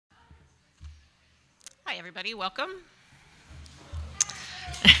Hi, everybody. Welcome.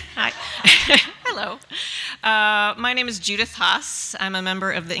 Hi. Hello. My name is Judith Haas. I'm a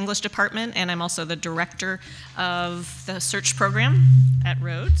member of the English department, and I'm also the director of the search program at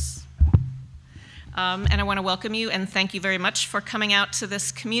Rhodes. And I want to welcome you and thank you very much for coming out to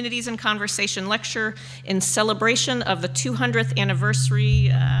this Communities in Conversation lecture in celebration of the 200th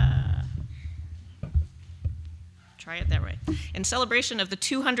anniversary. Try it that way. In celebration of the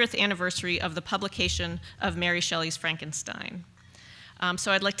 200th anniversary of the publication of Mary Shelley's Frankenstein.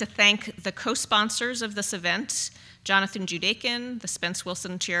 So I'd like to thank the co-sponsors of this event, Jonathan Judakin, the Spence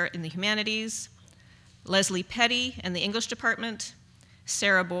Wilson Chair in the Humanities, Leslie Petty in the English Department,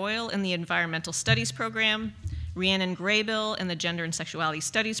 Sarah Boyle in the Environmental Studies Program, Rhiannon Graybill in the Gender and Sexuality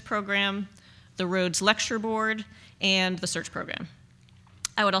Studies Program, the Rhodes Lecture Board, and the Search Program.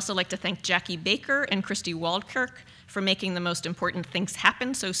 I would also like to thank Jackie Baker and Christy Waldkirk for making the most important things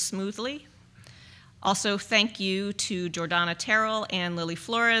happen so smoothly. Also, thank you to Jordana Terrell and Lily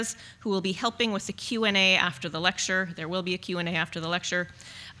Flores, who will be helping with the Q&A after the lecture. There will be a Q&A after the lecture.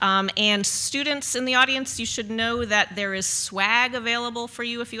 And students in the audience, you should know that there is swag available for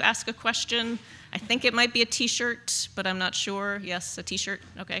you if you ask a question. I think it might be a t-shirt, but I'm not sure. Yes, a t-shirt,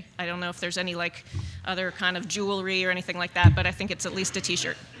 okay. I don't know if there's any like other kind of jewelry or anything like that, but I think it's at least a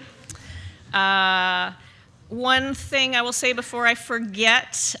t-shirt. One thing I will say before I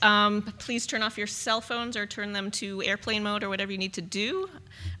forget, please turn off your cell phones or turn them to airplane mode or whatever you need to do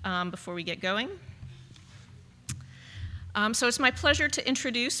before we get going. So it's my pleasure to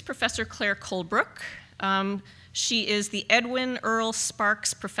introduce Professor Claire Colebrook. She is the Edwin Earl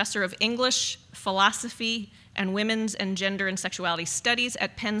Sparks Professor of English, Philosophy, and Women's and Gender and Sexuality Studies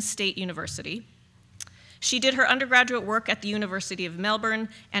at Penn State University. She did her undergraduate work at the University of Melbourne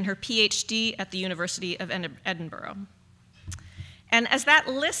and her PhD at the University of Edinburgh. And as that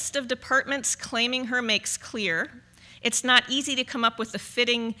list of departments claiming her makes clear, it's not easy to come up with a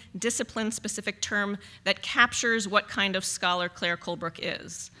fitting discipline-specific term that captures what kind of scholar Claire Colebrook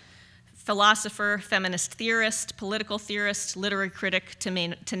is. Philosopher, feminist theorist, political theorist, literary critic, to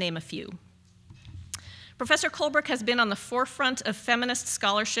name a few. Professor Colebrook has been on the forefront of feminist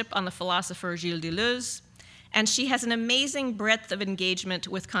scholarship on the philosopher Gilles Deleuze, and she has an amazing breadth of engagement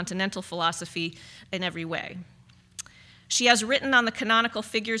with continental philosophy in every way. She has written on the canonical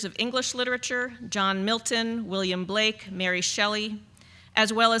figures of English literature, John Milton, William Blake, Mary Shelley,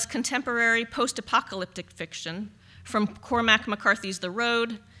 as well as contemporary post-apocalyptic fiction, from Cormac McCarthy's The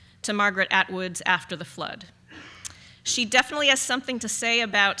Road to Margaret Atwood's After the Flood. She definitely has something to say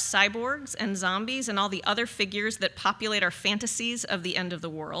about cyborgs and zombies and all the other figures that populate our fantasies of the end of the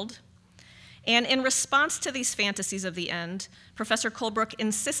world. And in response to these fantasies of the end, Professor Colebrook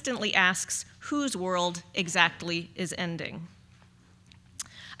insistently asks whose world exactly is ending.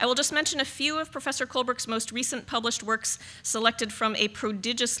 I will just mention a few of Professor Colebrook's most recent published works selected from a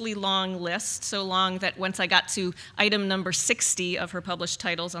prodigiously long list, so long that once I got to item number 60 of her published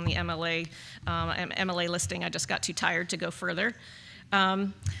titles on the MLA listing, I just got too tired to go further.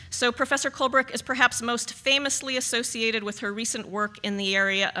 So Professor Colebrook is perhaps most famously associated with her recent work in the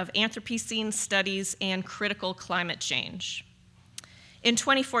area of Anthropocene studies and critical climate change. In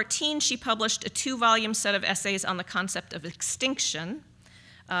 2014, she published a 2-volume set of essays on the concept of extinction,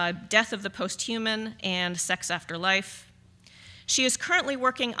 Death of the Posthuman, and Sex After Life. She is currently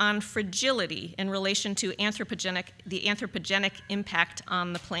working on fragility in relation to the anthropogenic impact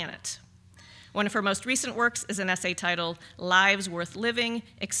on the planet. One of her most recent works is an essay titled Lives Worth Living,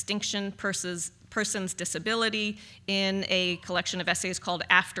 Extinction, Person's Disability, in a collection of essays called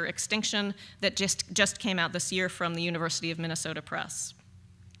After Extinction that just came out this year from the University of Minnesota Press.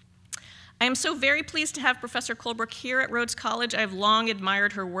 I am so very pleased to have Professor Colebrook here at Rhodes College. I have long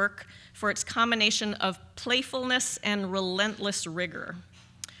admired her work for its combination of playfulness and relentless rigor.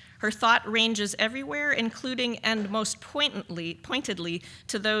 Her thought ranges everywhere, including and most pointedly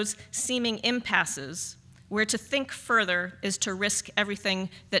to those seeming impasses, where to think further is to risk everything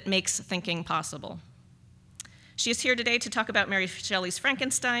that makes thinking possible. She is here today to talk about Mary Shelley's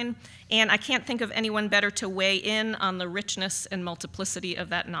Frankenstein, and I can't think of anyone better to weigh in on the richness and multiplicity of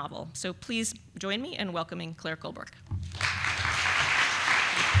that novel. So please join me in welcoming Claire Colebrook.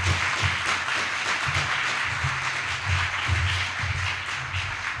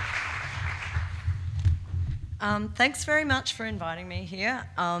 Thanks very much for inviting me here.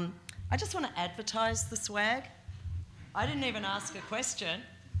 I just want to advertise the swag. I didn't even ask a question,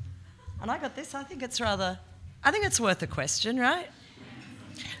 and I got this. I think it's worth a question, right?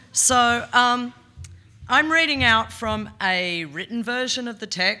 So I'm reading out from a written version of the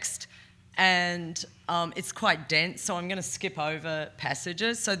text and it's quite dense, so I'm going to skip over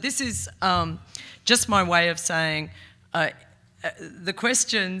passages. So this is just my way of saying the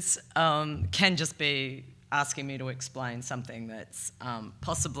questions can just be asking me to explain something that's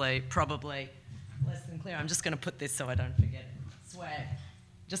possibly, probably less than clear. I'm just going to put this so I don't forget it. Swag.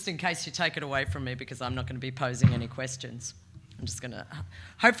 Just in case you take it away from me, because I'm not going to be posing any questions. I'm just going to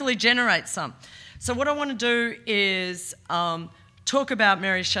hopefully generate some. So what I want to do is talk about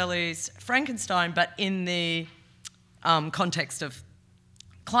Mary Shelley's Frankenstein, but in the context of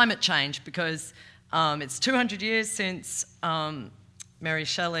climate change, because it's 200 years since Mary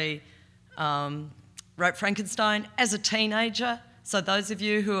Shelley wrote Frankenstein as a teenager. So those of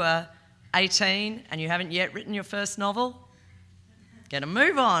you who are 18 and you haven't yet written your first novel, get a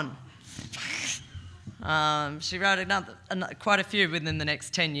move on. She wrote quite a few within the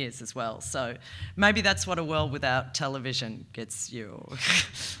next 10 years as well. So maybe that's what a world without television gets you.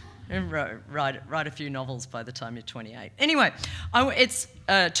 Write a few novels by the time you're 28. Anyway, it's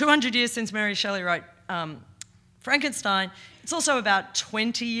 200 years since Mary Shelley wrote Frankenstein. It's also about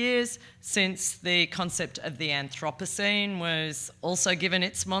 20 years since the concept of the Anthropocene was also given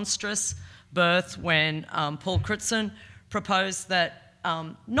its monstrous birth when Paul Crutzen proposed that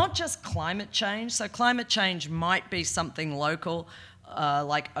not just climate change, so climate change might be something local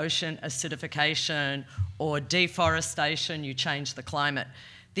like ocean acidification or deforestation, you change the climate.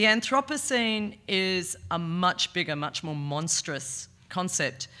 The Anthropocene is a much bigger, much more monstrous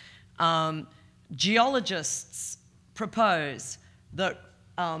concept. Geologists propose that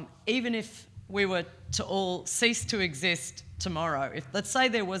even if we were to all cease to exist tomorrow, if let's say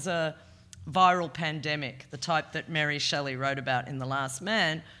there was a viral pandemic, the type that Mary Shelley wrote about in The Last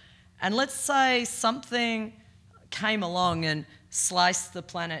Man, and let's say something came along and sliced the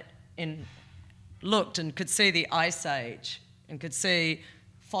planet looked and could see the Ice Age and could see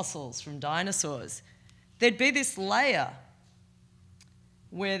fossils from dinosaurs, there'd be this layer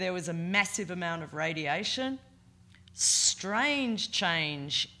where there was a massive amount of radiation, strange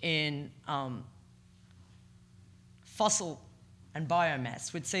change in fossil and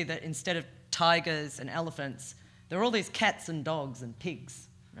biomass. We'd see that instead of tigers and elephants, there are all these cats and dogs and pigs,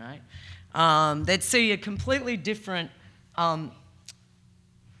 right? They'd see a completely different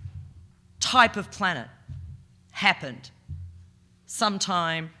type of planet happened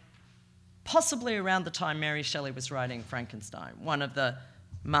sometime, possibly around the time Mary Shelley was writing Frankenstein. One of the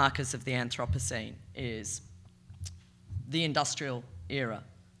markers of the Anthropocene is the industrial era,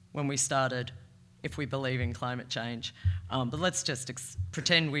 when we started, if we believe in climate change. But let's just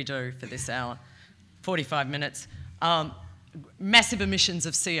pretend we do for this hour, 45 minutes. Massive emissions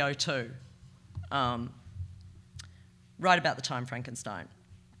of CO2, right about the time Frankenstein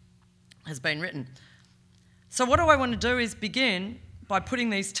has been written. So what do I want to do is begin by putting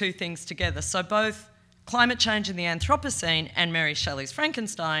these two things together. So both climate change in the Anthropocene and Mary Shelley's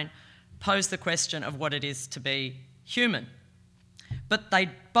Frankenstein pose the question of what it is to be human. But they,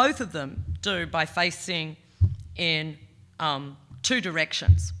 both of them do by facing in two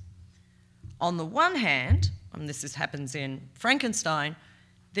directions. On the one hand, and this happens in Frankenstein,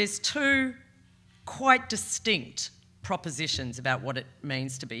 there's two quite distinct propositions about what it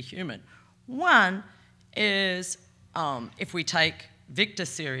means to be human. One is, if we take Victor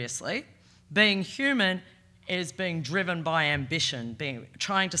seriously, being human is being driven by ambition,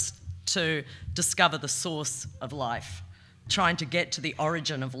 trying to discover the source of life, trying to get to the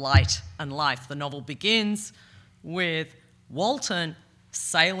origin of light and life. The novel begins with Walton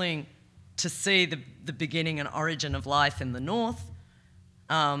sailing to see the beginning and origin of life in the north.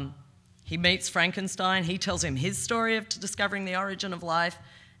 He meets Frankenstein. He tells him his story of discovering the origin of life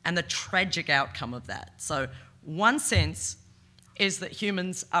and the tragic outcome of that. So one sense is that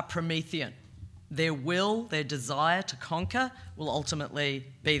humans are Promethean. Their will, their desire to conquer will ultimately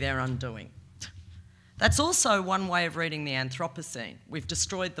be their undoing. That's also one way of reading the Anthropocene. We've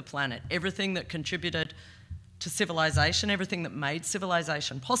destroyed the planet. Everything that contributed to civilization, everything that made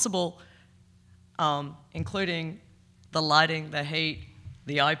civilization possible, including the lighting, the heat,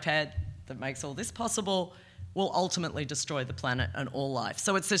 the iPad that makes all this possible, will ultimately destroy the planet and all life.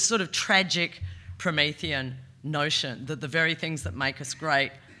 So it's this sort of tragic Promethean notion that the very things that make us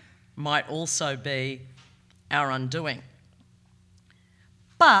great might also be our undoing.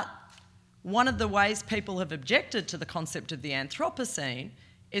 But one of the ways people have objected to the concept of the Anthropocene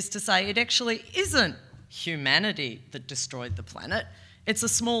is to say it actually isn't humanity that destroyed the planet. It's a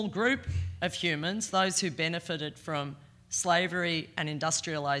small group of humans, those who benefited from slavery and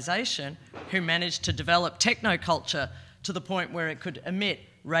industrialisation, who managed to develop technoculture to the point where it could emit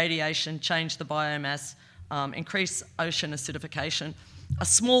radiation, change the biomass, increase ocean acidification, a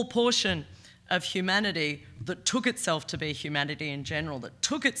small portion of humanity that took itself to be humanity in general, that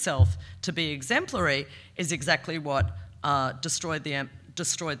took itself to be exemplary, is exactly what destroyed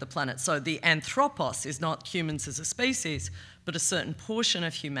the planet. So the anthropos is not humans as a species, but a certain portion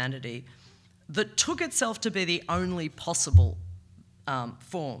of humanity that took itself to be the only possible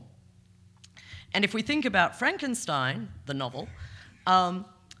form. And if we think about Frankenstein, the novel,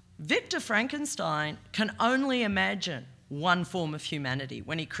 Victor Frankenstein can only imagine one form of humanity.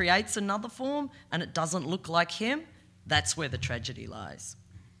 When he creates another form and it doesn't look like him, that's where the tragedy lies.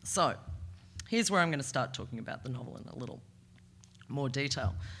 So here's where I'm going to start talking about the novel in a little more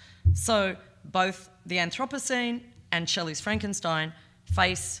detail. So both the Anthropocene and Shelley's Frankenstein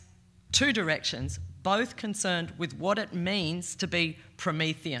face two directions, both concerned with what it means to be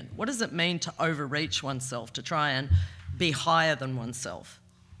Promethean. What does it mean to overreach oneself, to try and be higher than oneself?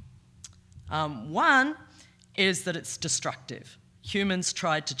 One is that it's destructive. Humans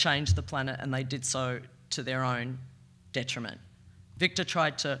tried to change the planet and they did so to their own detriment. Victor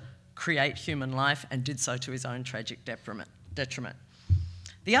tried to create human life and did so to his own tragic detriment.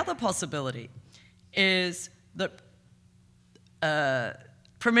 The other possibility is that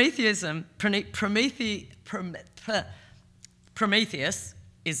Prometheism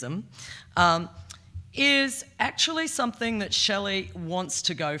is actually something that Shelley wants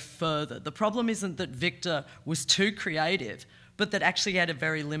to go further. The problem isn't that Victor was too creative, but that actually he had a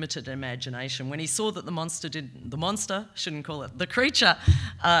very limited imagination. When he saw that the creature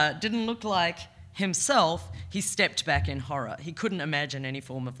didn't look like himself, he stepped back in horror. He couldn't imagine any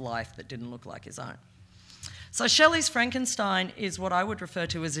form of life that didn't look like his own. So Shelley's Frankenstein is what I would refer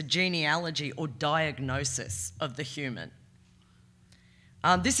to as a genealogy or diagnosis of the human.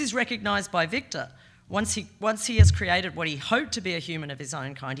 This is recognised by Victor. Once he has created what he hoped to be a human of his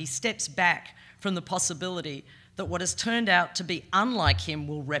own kind, he steps back from the possibility that what has turned out to be unlike him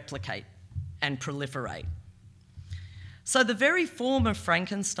will replicate and proliferate. So the very form of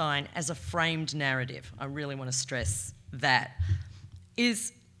Frankenstein as a framed narrative, I really want to stress that,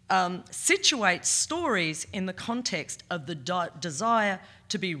 is situates stories in the context of the desire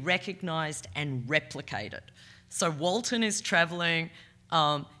to be recognised and replicated. So Walton is travelling,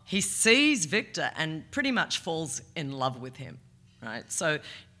 he sees Victor and pretty much falls in love with him, right? So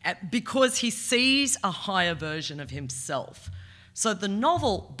because he sees a higher version of himself. So the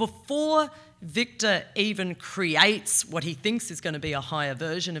novel, before Victor even creates what he thinks is going to be a higher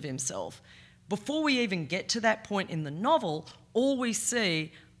version of himself, before we even get to that point in the novel, all we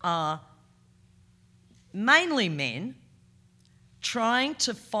see are mainly men trying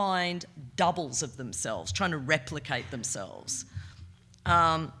to find doubles of themselves, trying to replicate themselves.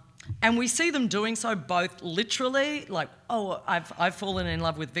 And we see them doing so both literally, like, oh, I've fallen in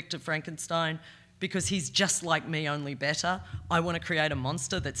love with Victor Frankenstein because he's just like me, only better. I want to create a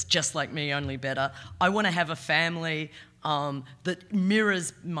monster that's just like me, only better. I want to have a family that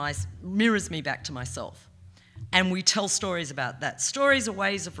mirrors me back to myself. And we tell stories about that. Stories are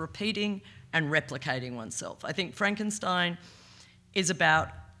ways of repeating and replicating oneself. I think Frankenstein is about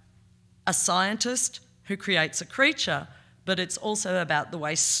a scientist who creates a creature, but it's also about the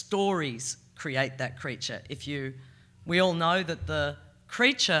way stories create that creature. We all know that the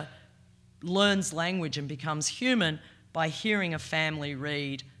creature learns language and becomes human by hearing a family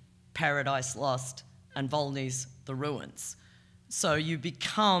read Paradise Lost and Volney's The Ruins. So you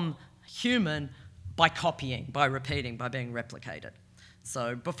become human by copying, by repeating, by being replicated.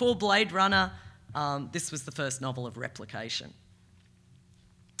 So before Blade Runner, this was the first novel of replication.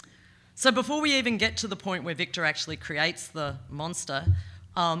 So before we even get to the point where Victor actually creates the monster,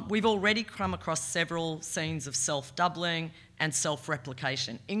 we've already come across several scenes of self-doubling and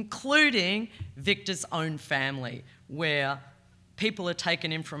self-replication, including Victor's own family, where people are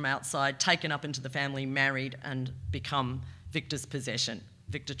taken in from outside, taken up into the family, married, and become Victor's possession.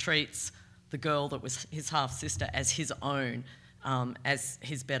 Victor treats the girl that was his half-sister as his own, as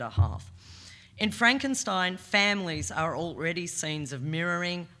his better half. In Frankenstein, families are already scenes of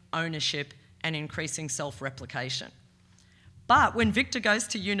mirroring, ownership, and increasing self-replication. But when Victor goes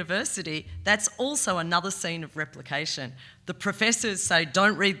to university, that's also another scene of replication. The professors say,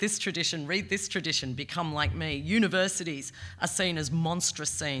 don't read this tradition, become like me. Universities are seen as monstrous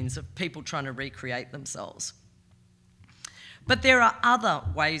scenes of people trying to recreate themselves. But there are other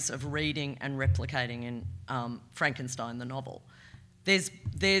ways of reading and replicating in Frankenstein, the novel.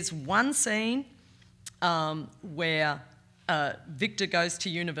 There's one scene where Victor goes to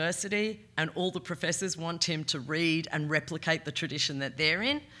university and all the professors want him to read and replicate the tradition that they're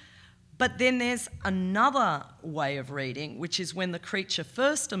in. But then there's another way of reading, which is when the creature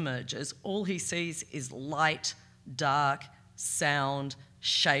first emerges, all he sees is light, dark, sound,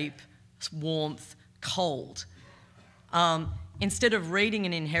 shape, warmth, cold. Instead of reading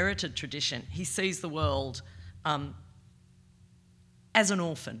an inherited tradition, he sees the world as an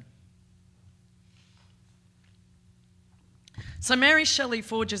orphan. So Mary Shelley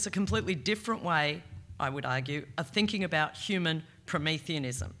forges a completely different way, I would argue, of thinking about human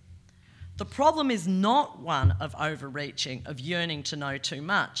Prometheanism. The problem is not one of overreaching, of yearning to know too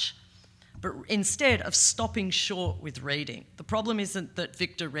much, but instead of stopping short with reading. The problem isn't that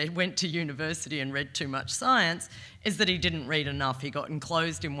Victor went to university and read too much science, is that he didn't read enough. He got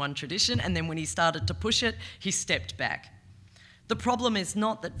enclosed in one tradition, and then when he started to push it, he stepped back. The problem is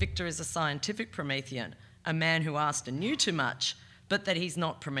not that Victor is a scientific Promethean, a man who asked and knew too much, but that he's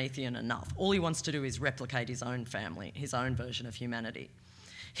not Promethean enough. All he wants to do is replicate his own family, his own version of humanity.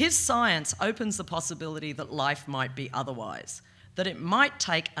 His science opens the possibility that life might be otherwise, that it might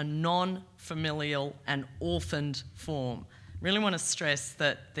take a non-familial and orphaned form. I really want to stress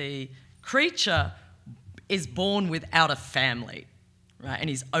that the creature is born without a family, right? And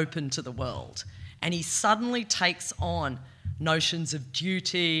he's open to the world. And he suddenly takes on notions of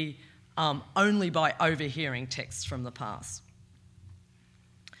duty only by overhearing texts from the past.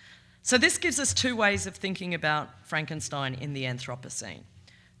 So this gives us two ways of thinking about Frankenstein in the Anthropocene.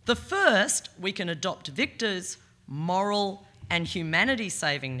 The first, we can adopt Victor's moral and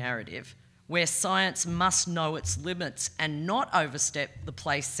humanity-saving narrative, where science must know its limits and not overstep the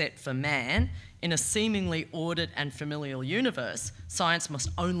place set for man in a seemingly ordered and familial universe. Science must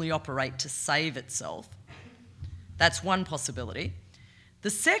only operate to save itself. That's one possibility. The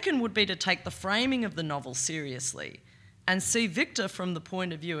second would be to take the framing of the novel seriously and see Victor from the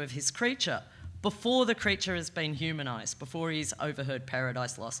point of view of his creature before the creature has been humanised, before he's overheard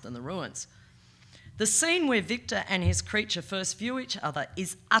Paradise Lost and the ruins. The scene where Victor and his creature first view each other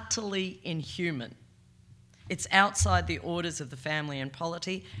is utterly inhuman. It's outside the orders of the family and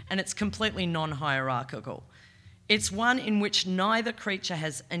polity, and it's completely non-hierarchical. It's one in which neither creature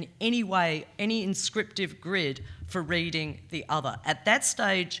has in any way any inscriptive grid for reading the other. At that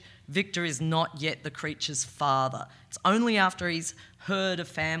stage, Victor is not yet the creature's father. It's only after he's heard a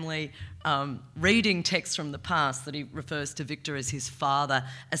family reading texts from the past that he refers to Victor as his father,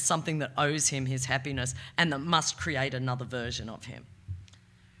 as something that owes him his happiness and that must create another version of him.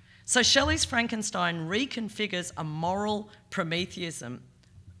 So Shelley's Frankenstein reconfigures a moral Prometheism,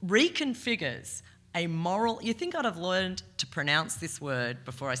 reconfigures a moral, you think I'd have learned to pronounce this word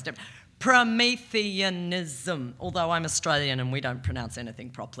before I stepped, Prometheanism, although I'm Australian and we don't pronounce anything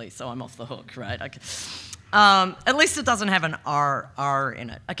properly, so I'm off the hook, right? Okay. At least it doesn't have an R in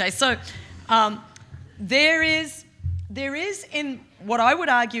it. Okay, so there is in what I would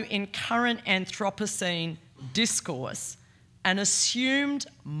argue in current Anthropocene discourse an assumed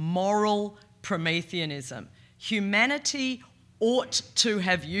moral Prometheanism. Humanity ought to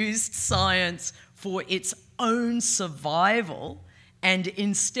have used science for its own survival and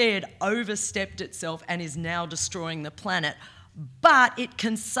instead overstepped itself and is now destroying the planet. But it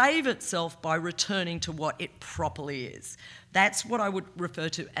can save itself by returning to what it properly is. That's what I would refer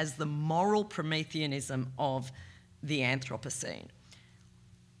to as the moral Prometheanism of the Anthropocene.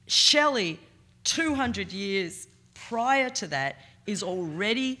 Shelley, 200 years prior to that, is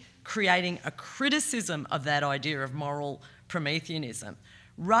already creating a criticism of that idea of moral Prometheanism.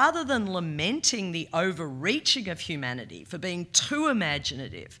 Rather than lamenting the overreaching of humanity for being too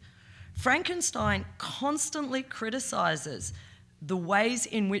imaginative, Frankenstein constantly criticises the ways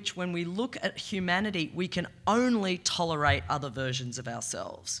in which, when we look at humanity, we can only tolerate other versions of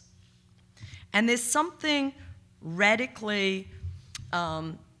ourselves. And there's something radically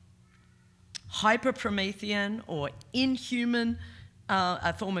hyper-Promethean or inhuman,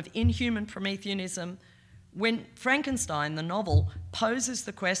 a form of inhuman Prometheanism, when Frankenstein, the novel, poses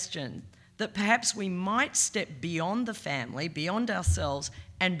the question that perhaps we might step beyond the family, beyond ourselves,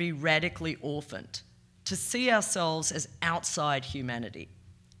 and be radically orphaned, to see ourselves as outside humanity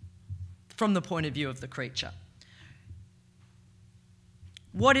from the point of view of the creature.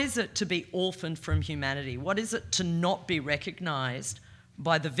 What is it to be orphaned from humanity? What is it to not be recognised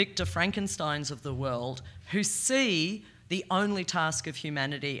by the Victor Frankensteins of the world, who see the only task of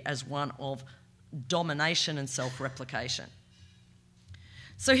humanity as one of domination and self-replication?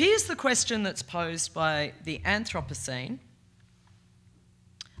 So here's the question that's posed by the Anthropocene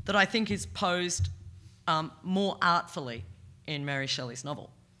that I think is posed more artfully in Mary Shelley's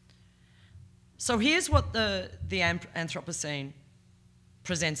novel. So here's what the Anthropocene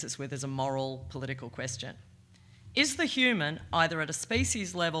presents us with as a moral, political question. Is the human, either at a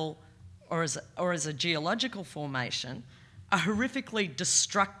species level or as a geological formation, a horrifically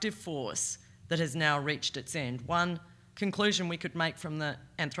destructive force that has now reached its end, one conclusion we could make from the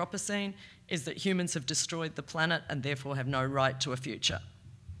Anthropocene is that humans have destroyed the planet and therefore have no right to a future?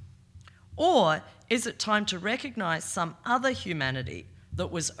 Or is it time to recognise some other humanity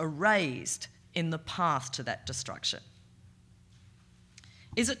that was erased in the path to that destruction?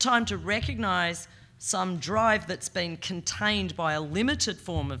 Is it time to recognise some drive that's been contained by a limited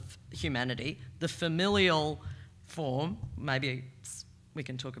form of humanity, the familial form, maybe we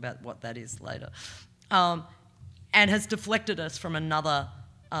can talk about what that is later, and has deflected us from another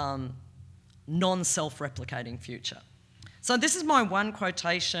non-self-replicating future? So this is my one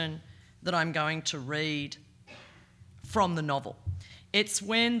quotation that I'm going to read from the novel. It's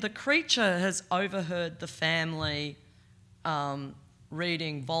when the creature has overheard the family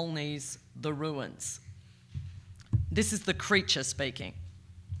reading Volney's The Ruins. This is the creature speaking.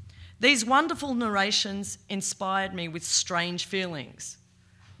 These wonderful narrations inspired me with strange feelings.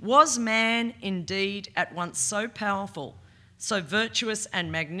 Was man indeed at once so powerful, so virtuous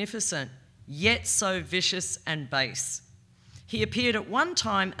and magnificent, yet so vicious and base? He appeared at one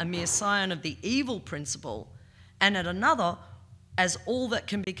time a mere scion of the evil principle, and at another as all that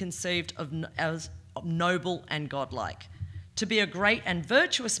can be conceived of as noble and godlike. To be a great and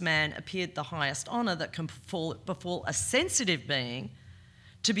virtuous man appeared the highest honour that can befall a sensitive being.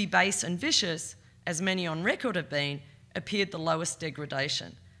 To be base and vicious, as many on record have been, appeared the lowest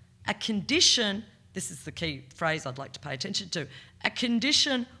degradation. A condition, this is the key phrase I'd like to pay attention to, a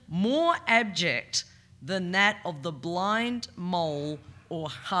condition more abject than that of the blind mole or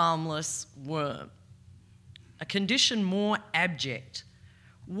harmless worm. A condition more abject.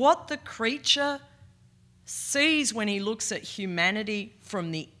 What the creature sees when he looks at humanity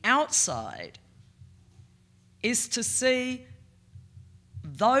from the outside is to see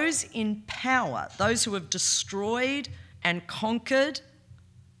those in power, those who have destroyed and conquered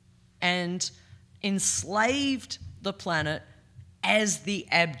and enslaved the planet, as the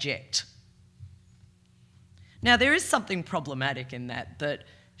abject. Now, there is something problematic in that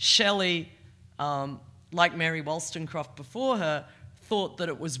Shelley, like Mary Wollstonecraft before her, thought that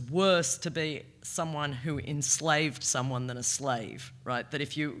it was worse to be someone who enslaved someone than a slave, right? That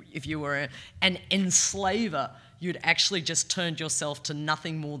if you were an enslaver, you'd actually just turned yourself to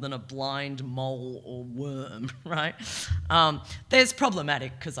nothing more than a blind mole or worm, right? There's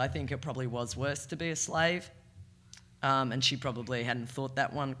problematic, because I think it probably was worse to be a slave, and she probably hadn't thought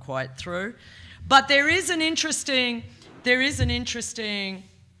that one quite through. But there is an interesting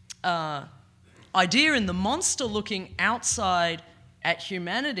idea in the monster looking outside at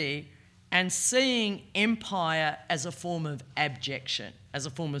humanity and seeing empire as a form of abjection, as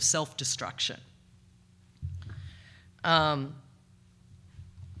a form of self-destruction. In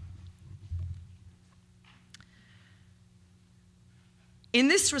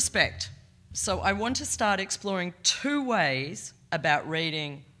this respect, so I want to start exploring two ways about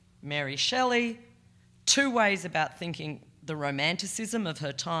reading Mary Shelley, two ways about thinking the romanticism of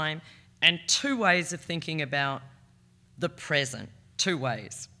her time, and two ways of thinking about the present, two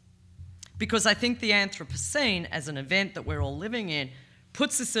ways. Because I think the Anthropocene, as an event that we're all living in,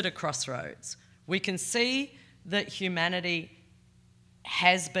 puts us at a crossroads. We can see that humanity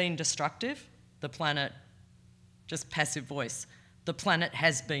has been destructive. The planet, just passive voice, the planet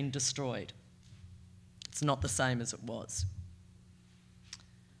has been destroyed. It's not the same as it was.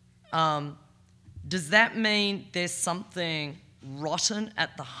 Does that mean there's something rotten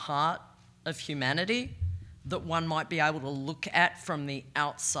at the heart of humanity that one might be able to look at from the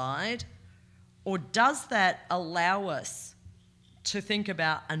outside? Or does that allow us to think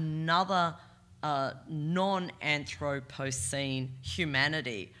about another non-Anthropocene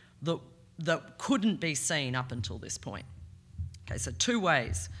humanity that couldn't be seen up until this point? Okay, so two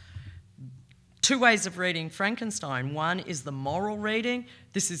ways. Two ways of reading Frankenstein. One is the moral reading.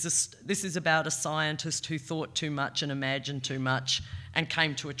 This is about a scientist who thought too much and imagined too much and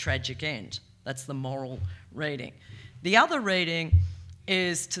came to a tragic end. That's the moral reading. The other reading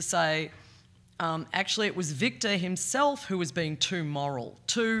is to say, actually it was Victor himself who was being too moral,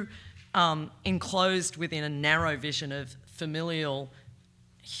 too enclosed within a narrow vision of familial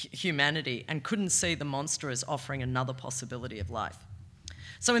humanity and couldn't see the monster as offering another possibility of life.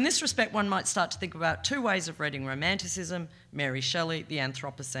 So in this respect, one might start to think about two ways of reading romanticism: Mary Shelley, the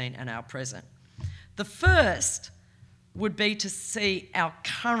Anthropocene, and our present. The first would be to see our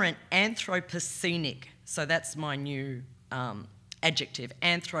current Anthropocenic, so that's my new adjective,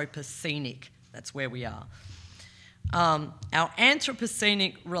 Anthropocenic, that's where we are. Our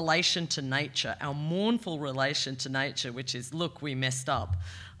Anthropocenic relation to nature, our mournful relation to nature, which is, look, we messed up,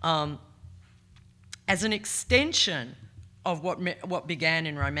 as an extension of what began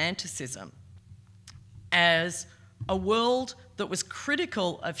in Romanticism, as a world that was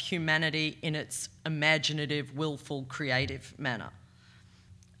critical of humanity in its imaginative, willful, creative manner.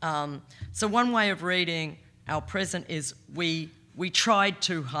 So one way of reading our present is we tried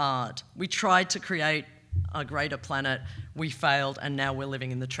too hard. We tried to create a greater planet, we failed, and now we're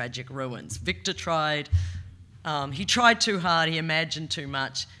living in the tragic ruins. Victor tried, he tried too hard, he imagined too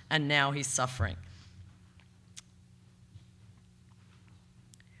much, and now he's suffering.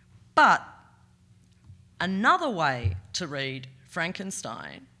 But another way to read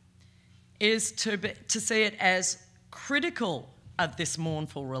Frankenstein is to see it as critical of this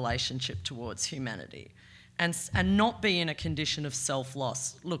mournful relationship towards humanity and not be in a condition of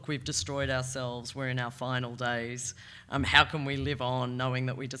self-loss. Look, we've destroyed ourselves, we're in our final days. How can we live on knowing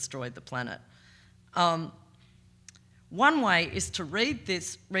that we destroyed the planet? One way is to read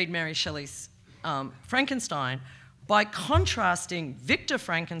Mary Shelley's Frankenstein by contrasting Victor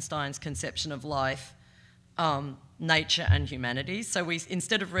Frankenstein's conception of life, nature and humanity. So we,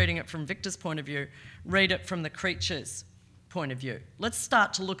 instead of reading it from Victor's point of view, read it from the creature's point of view. Let's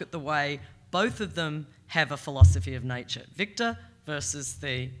start to look at the way both of them have a philosophy of nature. Victor versus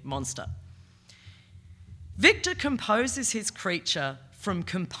the monster. Victor composes his creature from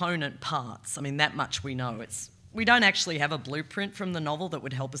component parts. I mean, that much we know. We don't actually have a blueprint from the novel that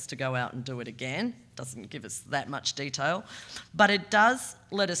would help us to go out and do it again. It doesn't give us that much detail. But it does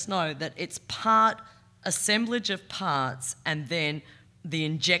let us know that it's assemblage of parts and then the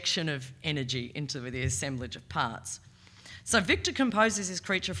injection of energy into the assemblage of parts. So Victor composes his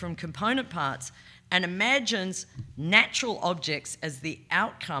creature from component parts and imagines natural objects as the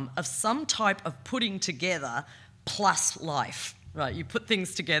outcome of some type of putting together plus life, right? You put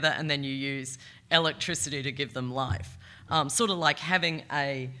things together and then you use electricity to give them life. Sort of like having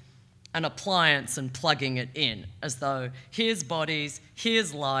an appliance and plugging it in, as though here's bodies,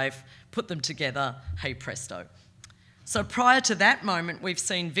 here's life, put them together, hey presto. So prior to that moment, we've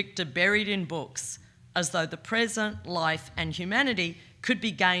seen Victor buried in books, as though the present, life and humanity could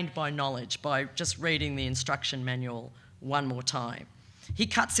be gained by knowledge, by just reading the instruction manual one more time. He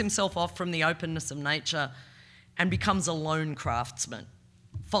cuts himself off from the openness of nature and becomes a lone craftsman,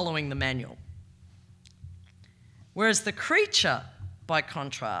 following the manual. Whereas the creature, by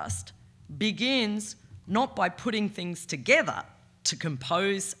contrast, begins not by putting things together to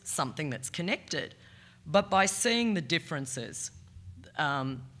compose something that's connected, but by seeing the differences.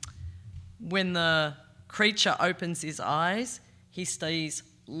 When the creature opens his eyes, he sees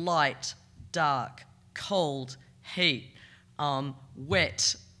light, dark, cold, heat,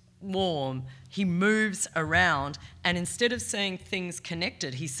 wet, warm. He moves around, and instead of seeing things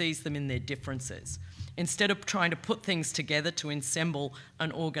connected, he sees them in their differences. Instead of trying to put things together to assemble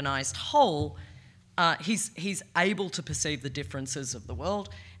an organised whole, he's able to perceive the differences of the world,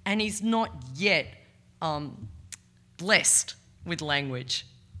 and he's not yet blessed with language.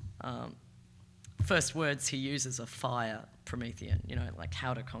 First words he uses are fire, Promethean, you know, like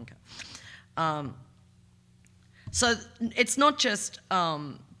how to conquer. So it's not just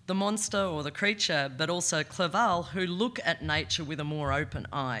the monster or the creature, but also Clerval, who look at nature with a more open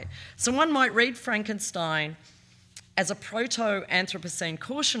eye. So one might read Frankenstein as a proto-Anthropocene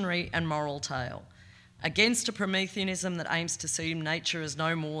cautionary and moral tale against a Prometheanism that aims to see nature as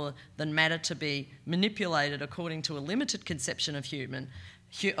no more than matter to be manipulated according to a limited conception of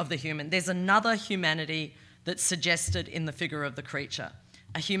the human. There's another humanity that's suggested in the figure of the creature,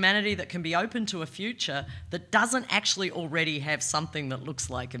 a humanity that can be open to a future that doesn't actually already have something that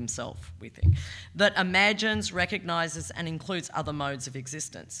looks like himself, we think, that imagines, recognises and includes other modes of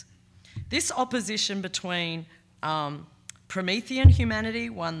existence. This opposition between Promethean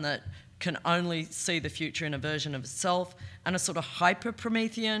humanity, one that can only see the future in a version of itself, and a sort of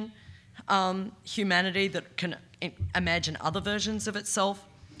hyper-Promethean humanity that can imagine other versions of itself,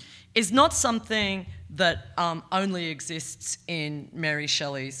 is not something that only exists in Mary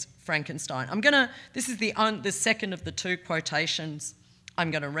Shelley's Frankenstein. This is the second of the two quotations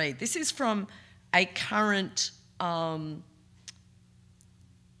I'm going to read. This is from a current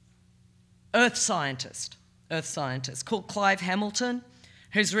earth scientist called Clive Hamilton,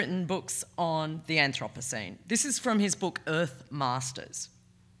 who's written books on the Anthropocene. This is from his book Earth Masters.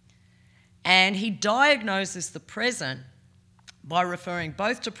 And he diagnoses the present by referring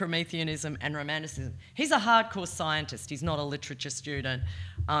both to Prometheanism and Romanticism. He's a hardcore scientist. He's not a literature student.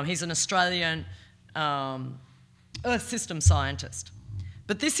 He's an Australian Earth system scientist.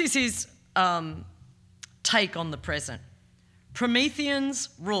 But this is his take on the present. Prometheans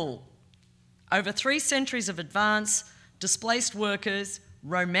rule. Over 3 centuries of advance, displaced workers,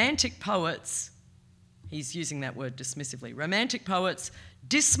 romantic poets, he's using that word dismissively, romantic poets,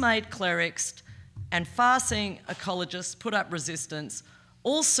 dismayed clerics, and far-seeing ecologists put up resistance,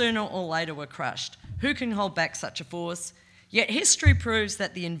 all sooner or later were crushed. Who can hold back such a force? Yet history proves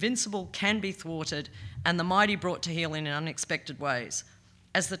that the invincible can be thwarted and the mighty brought to heel in unexpected ways.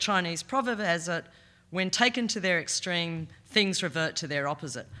 As the Chinese proverb has it, when taken to their extreme, things revert to their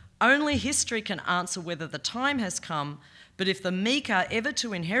opposite. Only history can answer whether the time has come, but if the meek are ever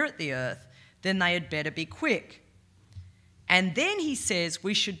to inherit the earth, then they had better be quick. And then he says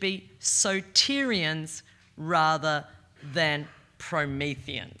we should be soterians rather than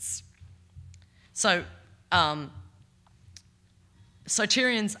Prometheans. So,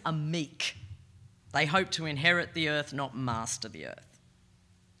 soterians are meek. They hope to inherit the earth, not master the earth.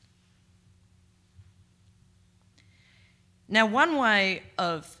 Now, one way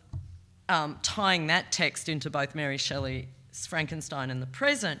of tying that text into both Mary Shelley's Frankenstein and the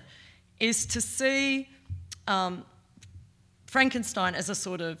present is to see Frankenstein as a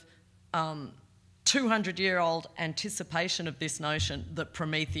sort of 200-year-old anticipation of this notion that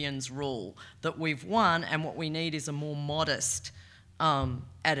Prometheans rule, that we've won and what we need is a more modest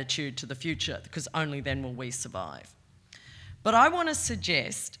attitude to the future, because only then will we survive. But I want to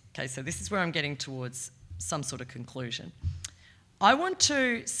suggest, okay, so this is where I'm getting towards some sort of conclusion. I want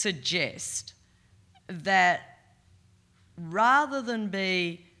to suggest that rather than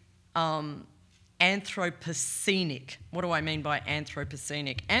be Anthropocenic, what do I mean by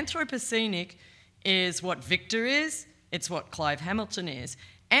Anthropocenic? Anthropocenic is what Victor is, it's what Clive Hamilton is.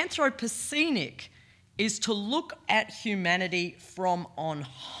 Anthropocenic is to look at humanity from on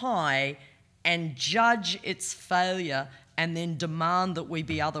high and judge its failure and then demand that we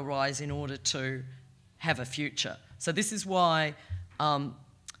be otherwise in order to have a future. So this is why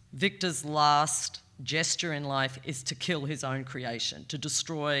Victor's last gesture in life is to kill his own creation, to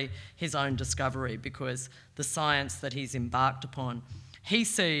destroy his own discovery, because the science that he's embarked upon he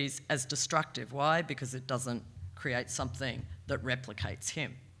sees as destructive. Why? Because it doesn't create something that replicates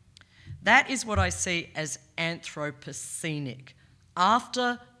him. That is what I see as Anthropocenic.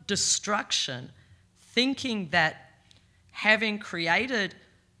 After destruction, thinking that having created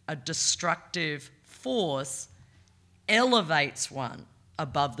a destructive force elevates one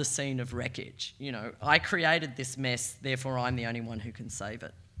above the scene of wreckage. You know, I created this mess, therefore I'm the only one who can save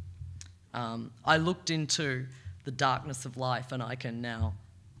it. I looked into the darkness of life and I can now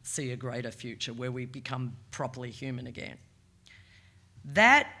see a greater future where we become properly human again.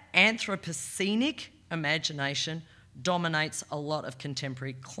 That Anthropocenic imagination dominates a lot of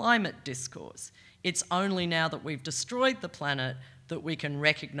contemporary climate discourse. It's only now that we've destroyed the planet that we can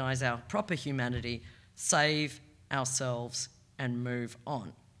recognise our proper humanity, save ourselves and move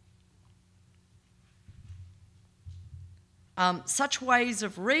on. Such ways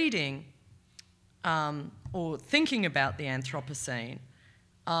of reading or thinking about the Anthropocene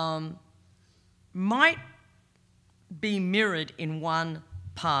might be mirrored in one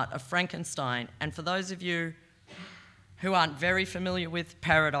part of Frankenstein. And for those of you who aren't very familiar with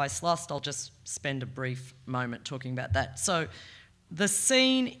Paradise Lost, I'll just spend a brief moment talking about that. So the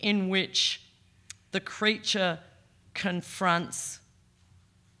scene in which the creature confronts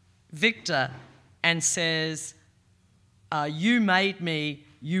Victor and says, you made me,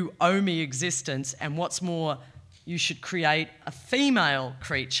 you owe me existence, and what's more, you should create a female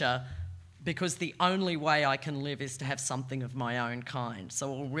creature because the only way I can live is to have something of my own kind.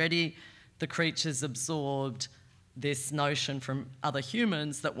 So already the creature's absorbed this notion from other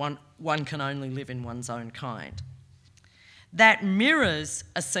humans that one can only live in one's own kind. That mirrors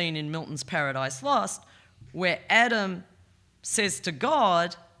a scene in Milton's Paradise Lost where Adam says to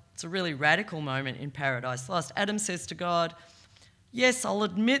God, it's a really radical moment in Paradise Lost, Adam says to God, yes, I'll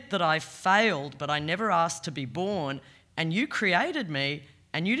admit that I failed, but I never asked to be born, and you created me,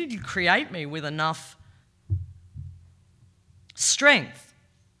 and you didn't create me with enough strength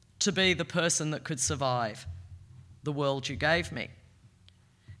to be the person that could survive the world you gave me.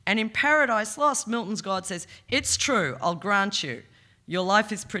 And in Paradise Lost, Milton's God says, it's true, I'll grant you, your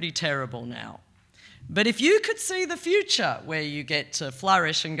life is pretty terrible now. But if you could see the future where you get to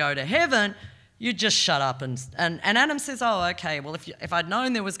flourish and go to heaven, you'd just shut up. And Adam says, oh, okay, well, if I'd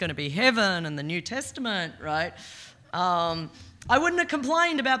known there was going to be heaven and the New Testament, right, I wouldn't have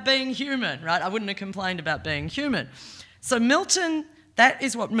complained about being human, right? I wouldn't have complained about being human. So Milton, that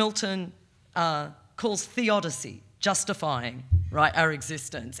is what Milton calls theodicy, justifying, right, our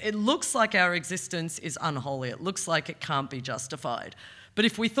existence. It looks like our existence is unholy. It looks like it can't be justified. But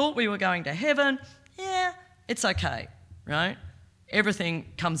if we thought we were going to heaven, yeah, it's okay, right? Everything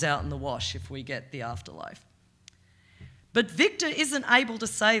comes out in the wash if we get the afterlife. But Victor isn't able to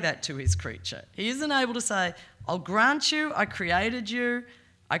say that to his creature. He isn't able to say, I'll grant you, I created you,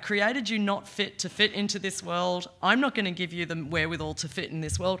 I created you not fit to fit into this world. I'm not going to give you the wherewithal to fit in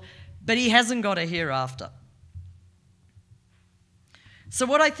this world. But he hasn't got a hereafter. So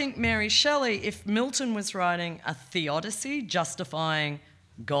what I think Mary Shelley, if Milton was writing a theodicy justifying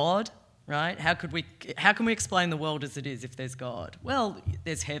God, right? How can we explain the world as it is if there's God? Well,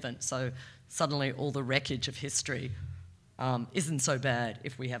 there's heaven, so suddenly all the wreckage of history isn't so bad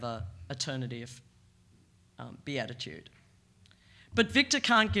if we have an eternity of beatitude. But Victor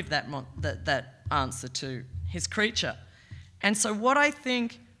can't give that answer to his creature. And so what I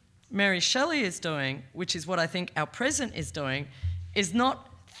think Mary Shelley is doing, which is what I think our present is doing, is not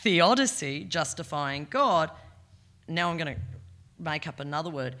theodicy justifying God. Now I'm going to make up another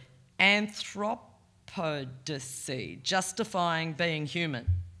word. Anthropocene, justifying being human.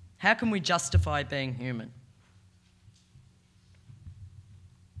 How can we justify being human?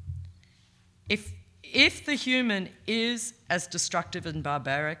 If the human is as destructive and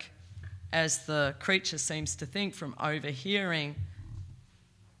barbaric as the creature seems to think from overhearing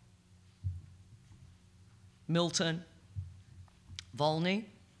Milton, Volney,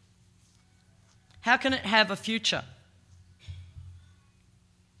 how can it have a future?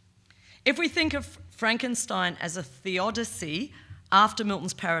 If we think of Frankenstein as a theodicy after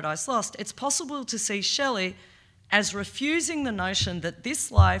Milton's Paradise Lost, it's possible to see Shelley as refusing the notion that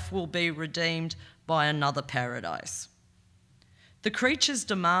this life will be redeemed by another paradise. The creature's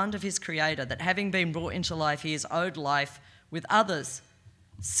demand of his creator that having been brought into life, he is owed life with others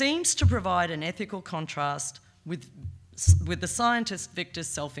seems to provide an ethical contrast with the scientist Victor's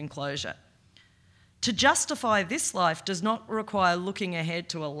self-enclosure. To justify this life does not require looking ahead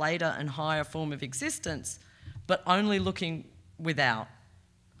to a later and higher form of existence, but only looking without.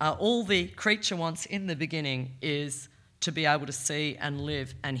 All the creature wants in the beginning is to be able to see and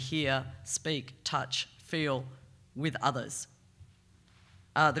live and hear, speak, touch, feel with others.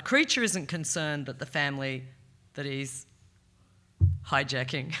 The creature isn't concerned that the family that he's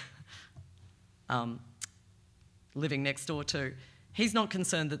hijacking, living next door to, he's not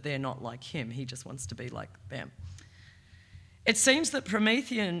concerned that they're not like him. He just wants to be like them. It seems that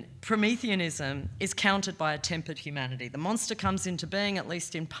Prometheanism is countered by a tempered humanity. The monster comes into being, at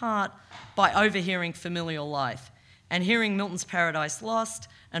least in part, by overhearing familial life and hearing Milton's Paradise Lost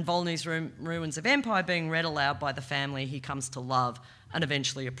and Volney's Ruins of Empire being read aloud by the family he comes to love and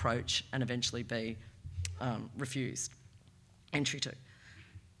eventually approach and eventually be refused entry to.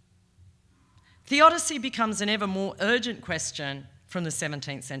 Theodicy becomes an ever more urgent question from the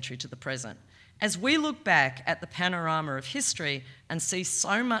 17th century to the present. As we look back at the panorama of history and see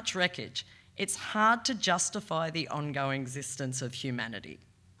so much wreckage, it's hard to justify the ongoing existence of humanity.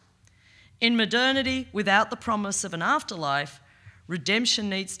 In modernity, without the promise of an afterlife, redemption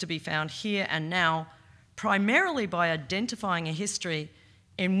needs to be found here and now, primarily by identifying a history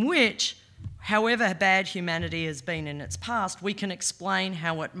in which, however bad humanity has been in its past, we can explain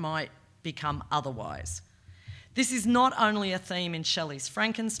how it might become otherwise. This is not only a theme in Shelley's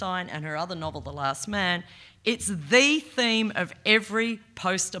Frankenstein and her other novel, The Last Man, it's the theme of every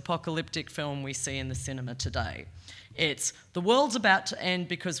post-apocalyptic film we see in the cinema today. It's the world's about to end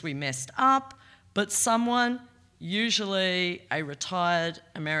because we messed up, but someone, usually a retired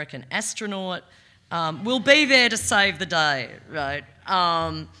American astronaut, will be there to save the day, right?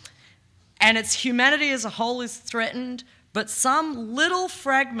 And it's humanity as a whole is threatened, but some little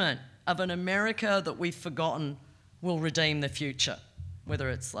fragment of an America that we've forgotten will redeem the future,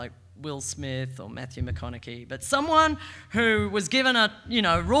 whether it's like Will Smith or Matthew McConaughey, but someone who was given a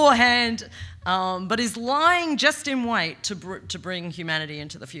raw hand, but is lying just in wait to bring humanity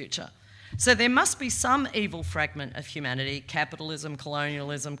into the future. So there must be some evil fragment of humanity, capitalism,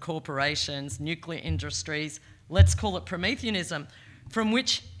 colonialism, corporations, nuclear industries, let's call it Prometheanism, from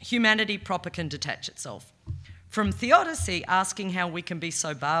which humanity proper can detach itself. From theodicy, asking how we can be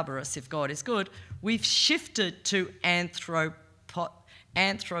so barbarous if God is good, we've shifted to anthropocene,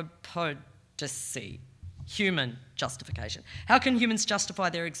 human justification. How can humans justify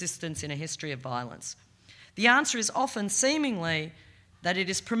their existence in a history of violence? The answer is often, seemingly, that it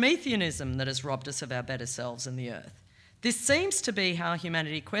is Prometheanism that has robbed us of our better selves in the earth. This seems to be how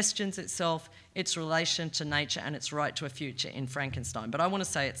humanity questions itself, its relation to nature and its right to a future in Frankenstein, but I want to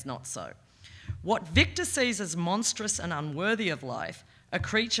say it's not so. What Victor sees as monstrous and unworthy of life, a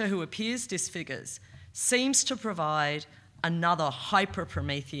creature who appears disfigures, seems to provide another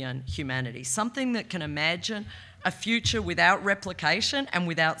hyper-Promethean humanity, something that can imagine a future without replication and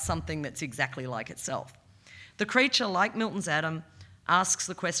without something that's exactly like itself. The creature, like Milton's Adam, asks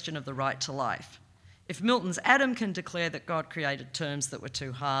the question of the right to life. If Milton's Adam can declare that God created terms that were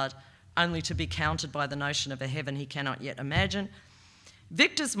too hard, only to be countered by the notion of a heaven he cannot yet imagine,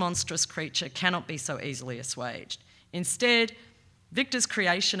 Victor's monstrous creature cannot be so easily assuaged. Instead, Victor's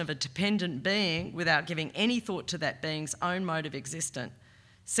creation of a dependent being without giving any thought to that being's own mode of existence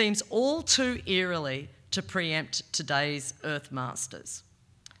seems all too eerily to preempt today's Earth masters.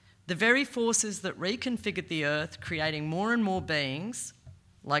 The very forces that reconfigured the Earth, creating more and more beings,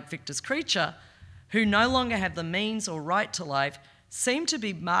 like Victor's creature, who no longer have the means or right to life, seem to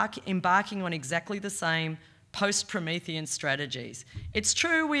be embarking on exactly the same post-Promethean strategies. It's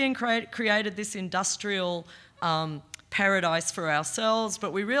true we created this industrial paradise for ourselves,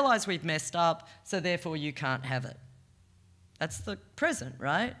 but we realise we've messed up, so therefore you can't have it. That's the present,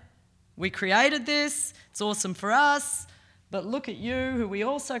 right? We created this, it's awesome for us, but look at you, who we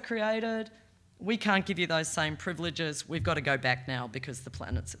also created. We can't give you those same privileges. We've got to go back now because the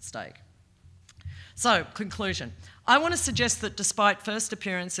planet's at stake. So, conclusion. I want to suggest that despite first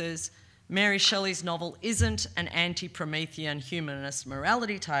appearances, Mary Shelley's novel isn't an anti-Promethean humanist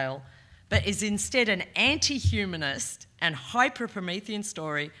morality tale, but is instead an anti-humanist and hyper-Promethean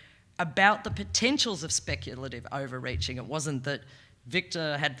story about the potentials of speculative overreaching. It wasn't that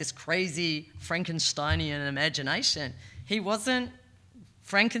Victor had this crazy Frankensteinian imagination. He wasn't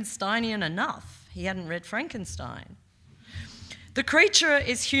Frankensteinian enough. He hadn't read Frankenstein. The creature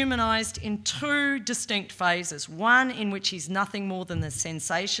is humanised in two distinct phases, one in which he's nothing more than the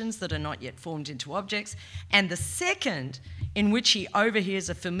sensations that are not yet formed into objects, and the second in which he overhears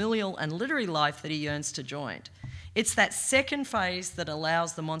a familial and literary life that he yearns to join. It's that second phase that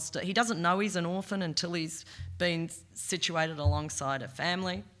allows the monster, he doesn't know he's an orphan until he's been situated alongside a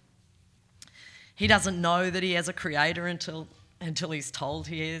family. He doesn't know that he has a creator until he's told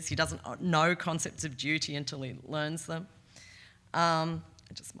he is. He doesn't know concepts of duty until he learns them. My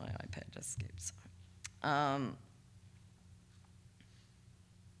iPad just skips.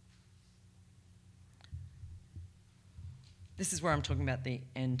 This is where I'm talking about the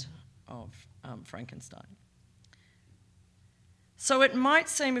end of Frankenstein. So it might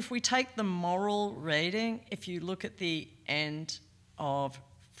seem, if we take the moral reading, if you look at the end of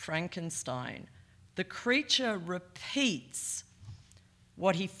Frankenstein, the creature repeats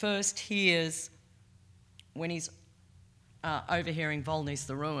what he first hears when he's overhearing Volney's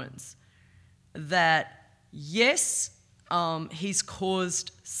The Ruins, that yes, he's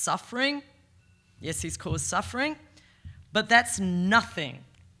caused suffering, but that's nothing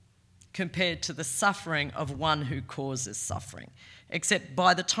compared to the suffering of one who causes suffering. Except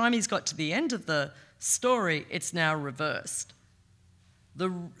by the time he's got to the end of the story, it's now reversed.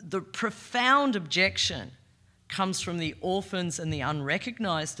 The profound objection comes from the orphans and the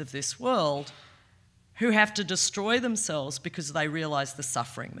unrecognised of this world, who have to destroy themselves because they realise the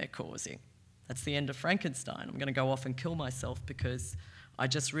suffering they're causing. That's the end of Frankenstein. I'm going to go off and kill myself because I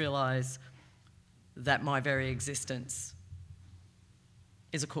just realise that my very existence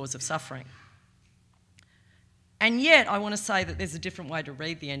is a cause of suffering. And yet, I want to say that there's a different way to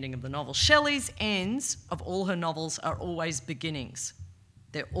read the ending of the novel. Shelley's ends of all her novels are always beginnings.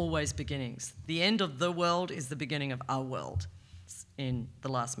 They're always beginnings. The end of the world is the beginning of our world in The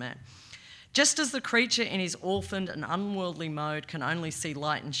Last Man. Just as the creature in his orphaned and unworldly mode can only see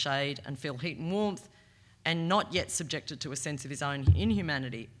light and shade and feel heat and warmth and not yet subjected to a sense of his own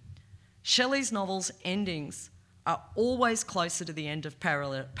inhumanity, Shelley's novels' endings are always closer to the end of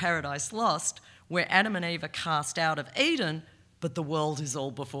Paradise Lost, where Adam and Eve are cast out of Eden, but the world is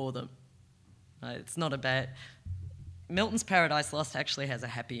all before them. It's not a bad... Milton's Paradise Lost actually has a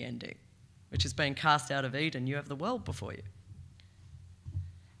happy ending, which is being cast out of Eden. You have the world before you.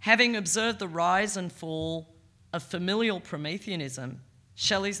 Having observed the rise and fall of familial Prometheanism,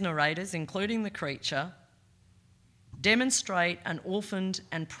 Shelley's narrators, including the creature, demonstrate an orphaned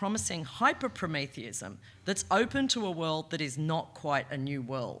and promising hyper-Prometheism that's open to a world that is not quite a new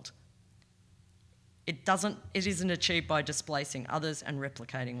world. It isn't achieved by displacing others and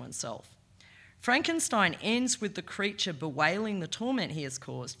replicating oneself. Frankenstein ends with the creature bewailing the torment he has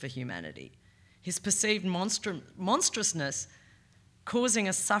caused for humanity, his perceived monstrousness causing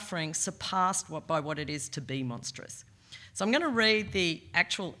a suffering surpassed by what it is to be monstrous. So I'm going to read the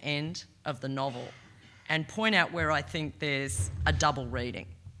actual end of the novel and point out where I think there's a double reading.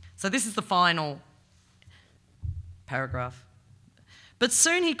 So this is the final paragraph. But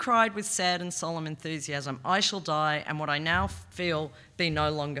soon he cried with sad and solemn enthusiasm, "I shall die, and what I now feel be no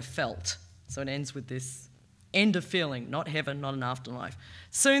longer felt." So it ends with this end of feeling, not heaven, not an afterlife.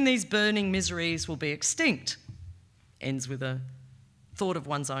 "Soon these burning miseries will be extinct." Ends with a thought of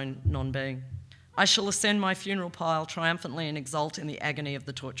one's own non-being. "I shall ascend my funeral pile triumphantly and exult in the agony of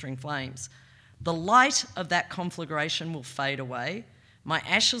the torturing flames. The light of that conflagration will fade away. My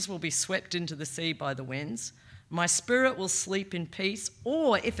ashes will be swept into the sea by the winds. My spirit will sleep in peace,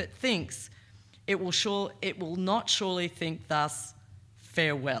 or if it thinks, it will not surely think thus,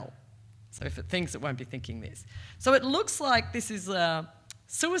 farewell. So if it thinks, it won't be thinking this. So it looks like this is a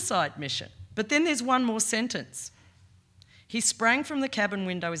suicide mission. But then there's one more sentence. He sprang from the cabin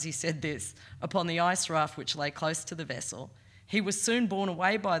window as he said this, upon the ice raft which lay close to the vessel. He was soon borne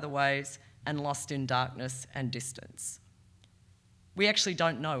away by the waves and lost in darkness and distance. We actually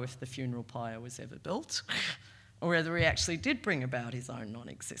don't know if the funeral pyre was ever built or whether he actually did bring about his own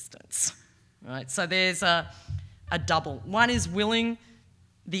non-existence. Right? So there's a double. One is willing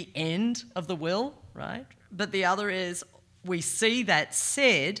the end of the will, right? But the other is we see that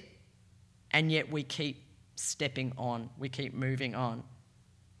said, and yet we keep stepping on, we keep moving on.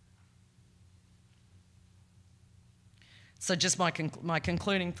 So just my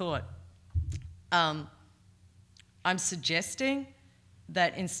concluding thought. I'm suggesting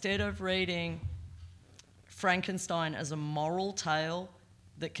that instead of reading Frankenstein as a moral tale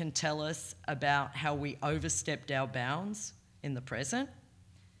that can tell us about how we overstepped our bounds in the present,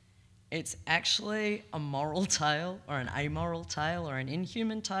 it's actually a moral tale or an amoral tale or an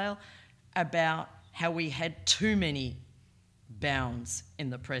inhuman tale about how we had too many bounds in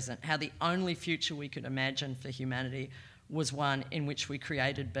the present, how the only future we could imagine for humanity was one in which we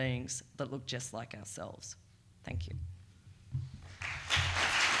created beings that looked just like ourselves. Thank you.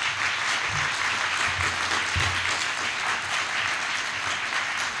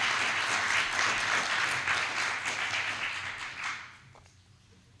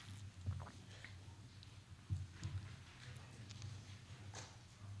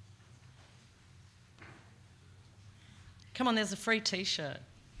 Come on, there's a free t-shirt.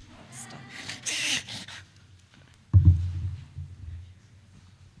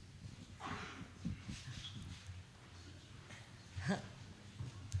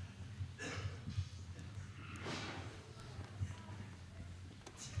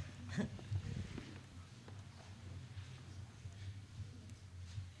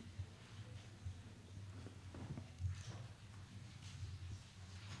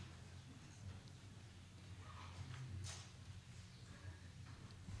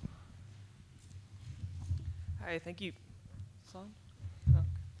 Hi, thank you.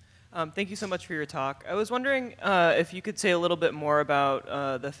 Thank you so much for your talk. I was wondering if you could say a little bit more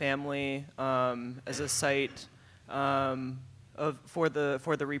about the family as a site for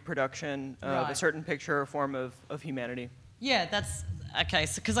the reproduction of a certain picture or form of humanity. Yeah, that's okay.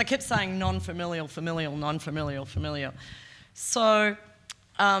 So because I kept saying non-familial, familial, non-familial, familial. So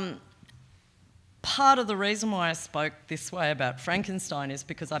part of the reason why I spoke this way about Frankenstein is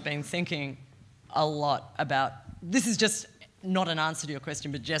because I've been thinking a lot about, this is just not an answer to your question,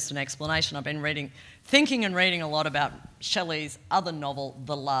 but just an explanation. I've been thinking and reading a lot about Shelley's other novel,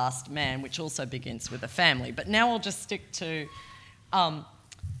 The Last Man, which also begins with a family. But now I'll just stick to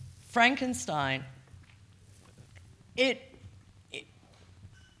Frankenstein. Even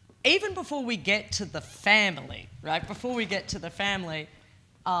before we get to the family, right? Before we get to the family,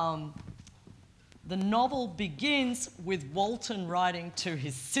 the novel begins with Walton writing to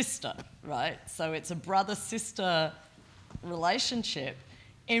his sister, right? So it's a brother-sister relationship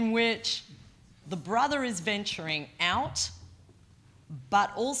in which the brother is venturing out,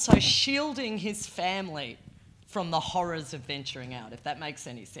 but also shielding his family from the horrors of venturing out, if that makes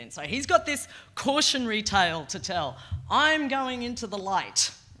any sense. So he's got this cautionary tale to tell. I'm going into the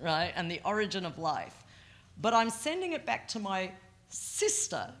light, right, and the origin of life. But I'm sending it back to my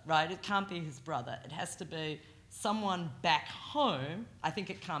sister, right? It can't be his brother. It has to be someone back home. I think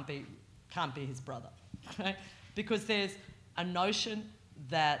it can't be his brother, right? Because there's a notion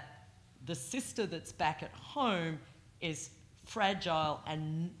that the sister that's back at home is fragile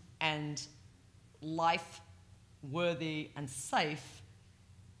and life-worthy and safe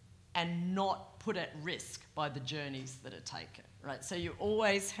and not put at risk by the journeys that are taken, right? So you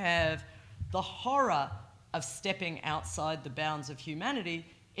always have the horror of stepping outside the bounds of humanity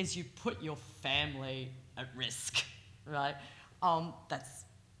is you put your family at risk, right?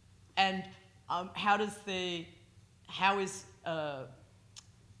 How is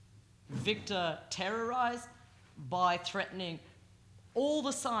Victor terrorized? By threatening all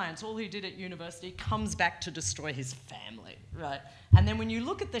the science, all he did at university comes back to destroy his family, right? And then when you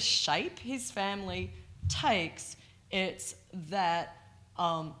look at the shape his family takes, it's that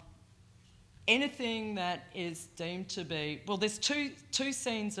anything that is deemed to be, well, there's two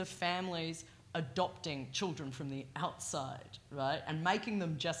scenes of families adopting children from the outside, right, and making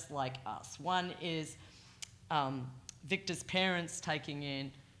them just like us. One is Victor's parents taking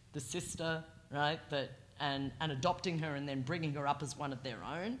in the sister, right, and adopting her and then bringing her up as one of their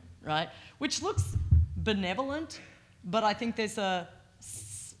own, right, which looks benevolent, but I think there's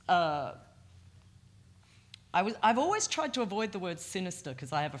I've always tried to avoid the word sinister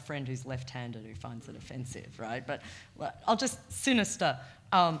because I have a friend who's left-handed who finds it offensive, right? But I'll just sinister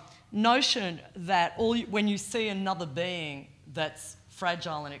notion that when you see another being that's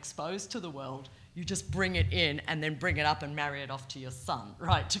fragile and exposed to the world, you just bring it in and then bring it up and marry it off to your son,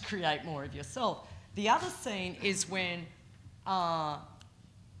 right, to create more of yourself. The other scene is when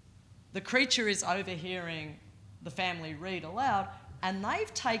the creature is overhearing the family read aloud and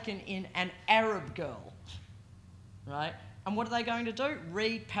they've taken in an Arab girl, right? And what are they going to do?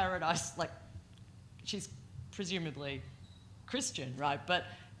 Read Paradise, like, she's presumably Christian, right? But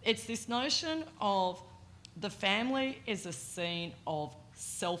it's this notion of the family is a scene of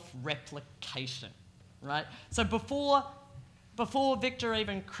self-replication, right? So before Victor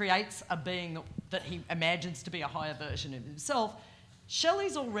even creates a being that he imagines to be a higher version of himself,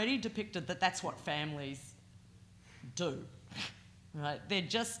 Shelley's already depicted that that's what families do, right? They're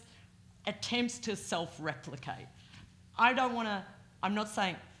just attempts to self-replicate. I'm not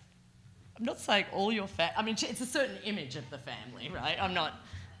saying all your I mean, it's a certain image of the family, right? I'm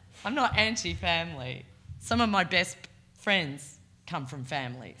not anti-family. Some of my best friends come from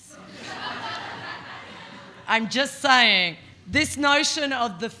families. I'm just saying, this notion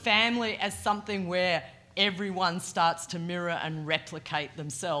of the family as something where everyone starts to mirror and replicate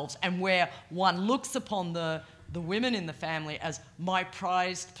themselves and where one looks upon the women in the family as my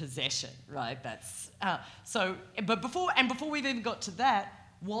prized possession, right? That's but before we've even got to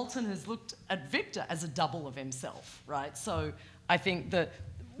that, Walton has looked at Victor as a double of himself, right? So I think that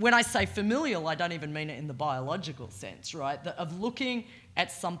when I say familial, I don't even mean it in the biological sense, right? Of looking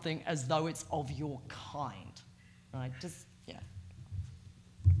at something as though it's of your kind, right? Just, yeah.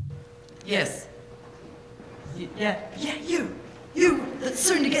 Yes. Yeah, you that's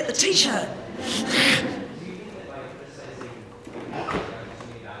soon to get the T-shirt.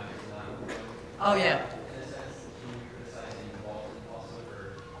 Oh, yeah.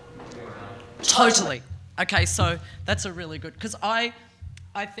 Totally. Okay, so that's a really good, because I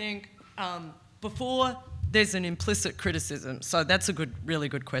think before there's an implicit criticism, so that's a really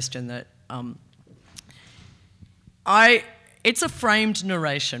good question that it's a framed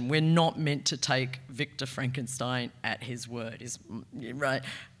narration. We're not meant to take Victor Frankenstein at his word, right?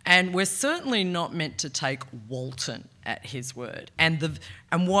 And we're certainly not meant to take Walton at his word. And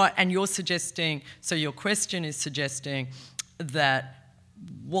you're suggesting, so your question is suggesting that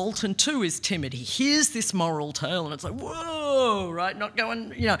Walton too is timid. He hears this moral tale and it's like, whoa, right? Not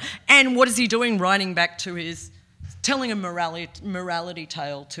going, And what is he doing? Writing back to telling a morality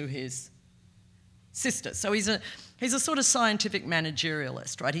tale to his sister. So he's a sort of scientific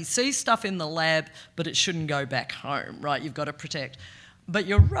managerialist, right? He sees stuff in the lab, but it shouldn't go back home, right? You've got to protect. But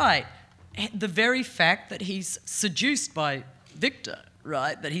you're right. The very fact that he's seduced by Victor,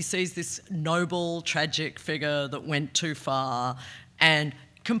 right? That he sees this noble, tragic figure that went too far and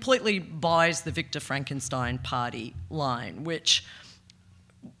completely buys the Victor Frankenstein party line, which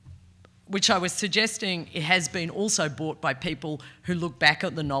I was suggesting it has been also bought by people who look back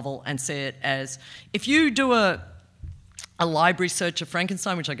at the novel and see it as, if you do a library search of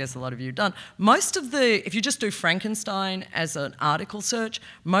Frankenstein, which I guess a lot of you have done, if you just do Frankenstein as an article search,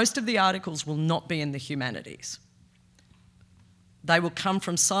 most of the articles will not be in the humanities. They will come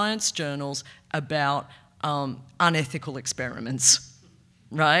from science journals about unethical experiments,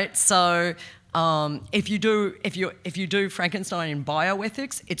 right? So if you do Frankenstein in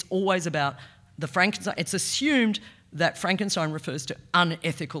bioethics, it's always about the Frankenstein. It's assumed that Frankenstein refers to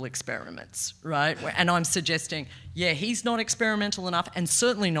unethical experiments, right? And I'm suggesting, yeah, he's not experimental enough, and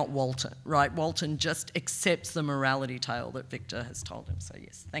certainly not Walton, right? Walton just accepts the morality tale that Victor has told him. So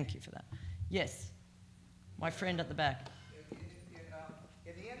yes, thank you for that. Yes, my friend at the back.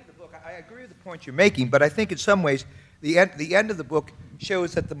 In the end of the book, I agree with the point you're making, but I think in some ways the end of the book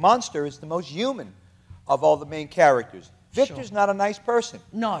shows that the monster is the most human of all the main characters. Victor's not a nice person.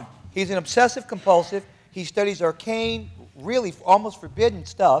 No. He's an obsessive compulsive. He studies arcane, really almost forbidden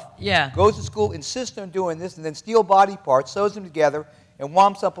stuff. Yeah. Goes to school, insists on doing this, and then steal body parts, sews them together, and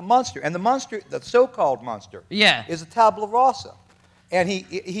womps up a monster. And the monster, the so-called monster, is a tabula rasa. And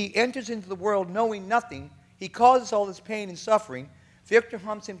he enters into the world knowing nothing. He causes all this pain and suffering. Victor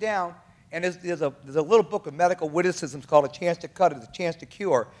hunts him down, and there's a little book of medical witticisms called A Chance to Cut It, A Chance to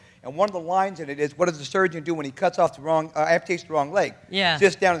Cure. And one of the lines in it is, what does the surgeon do when he cuts off amputates the wrong leg? Yeah.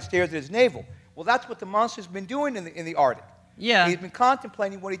 Sits down and stares at his navel. Well, that's what the monster's been doing in the Arctic. Yeah. He's been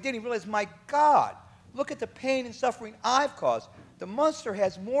contemplating what he did. He realized, my God, look at the pain and suffering I've caused. The monster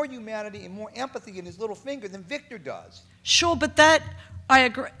has more humanity and more empathy in his little finger than Victor does. Sure, but that I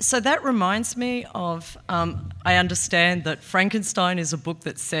agree. So that reminds me of, I understand that Frankenstein is a book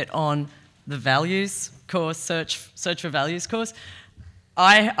that's set on the values course, search for values course.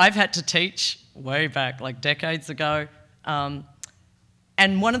 I've had to teach way back, like decades ago, and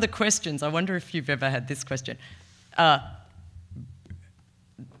one of the questions, I wonder if you've ever had this question,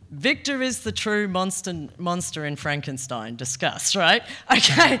 Victor is the true monster in Frankenstein, discuss, right?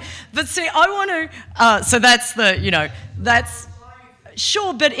 Okay, but see, I want to, so that's the, you know, that's,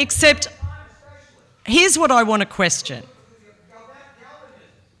 sure, but except, here's what I want to question.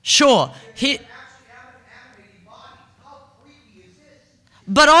 Sure.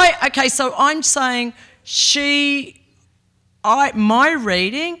 But okay, so I'm saying my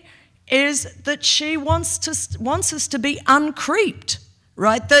reading is that she wants us to be uncreeped,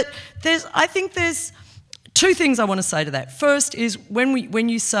 right? That I think there's two things I want to say to that. First is when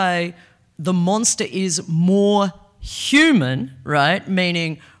you say the monster is more human, right,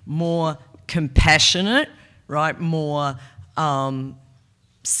 meaning more compassionate, right, more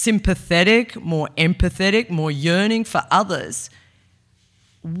sympathetic, more empathetic, more yearning for others.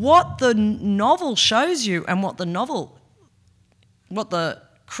 What the novel shows you and what the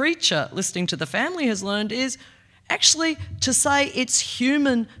creature listening to the family has learned is actually to say it's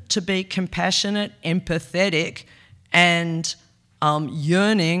human to be compassionate, empathetic, and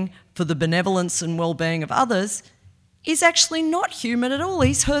yearning for the benevolence and well-being of others is actually not human at all.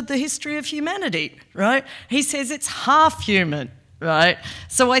 He's heard the history of humanity, right? He says it's half human, right?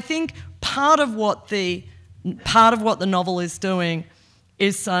 So I think part of what the novel is doing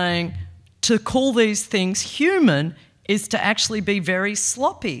is saying to call these things human is to actually be very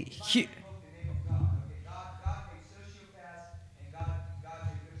sloppy.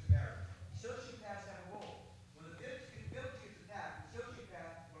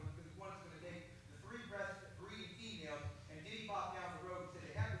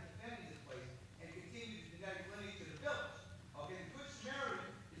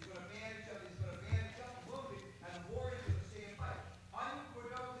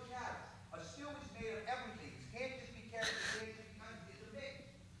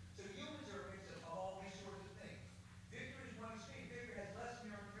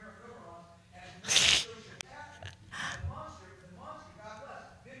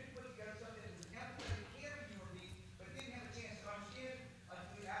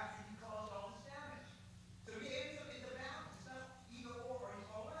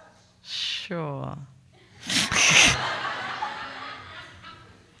 Sure.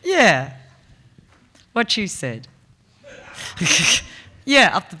 Yeah. What you said.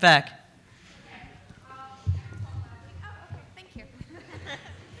 Yeah, up the back. Thank you.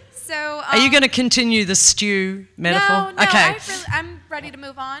 So, are you going to continue the stew metaphor? No, okay. I'm ready to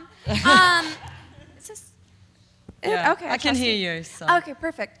move on. Is this it? Yeah, Okay, I can hear you. So. Okay,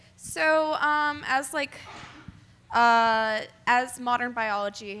 perfect. So, as modern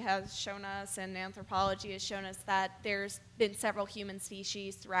biology has shown us and anthropology has shown us that there's been several human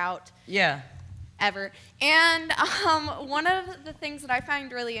species throughout ever. And one of the things that I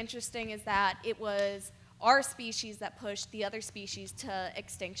find really interesting is that it was our species that pushed the other species to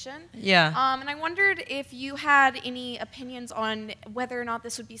extinction. Yeah. And I wondered if you had any opinions on whether or not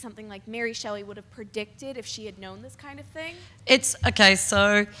this would be something like Mary Shelley would have predicted if she had known this kind of thing. It's, okay,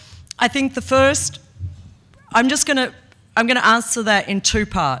 so I think the first, I'm going to answer that in two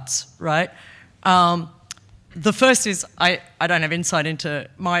parts, right? The first is I don't have insight into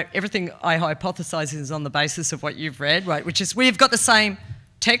everything I hypothesize is on the basis of what you've read, right? Which is we've got the same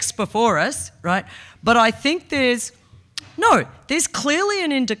text before us, right? But I think there's clearly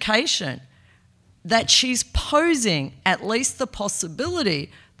an indication that she's posing at least the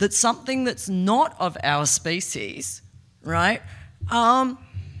possibility that something that's not of our species, right,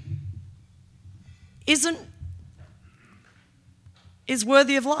 is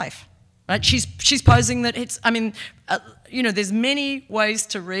worthy of life, right? She's posing that it's, there's many ways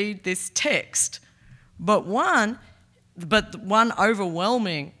to read this text, but one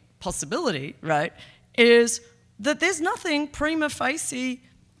overwhelming possibility, right, is that there's nothing prima facie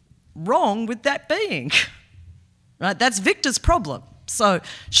wrong with that being, right? That's Victor's problem. So,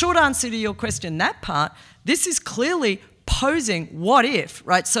 short answer to your question, that part, this is clearly posing what if,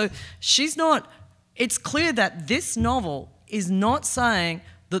 right? So it's clear that this novel is not saying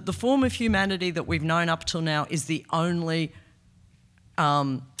that the form of humanity that we've known up till now is the only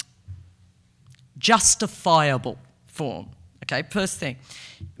justifiable form. Okay, first thing.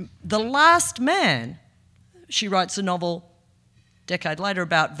 The Last Man, she writes a novel a decade later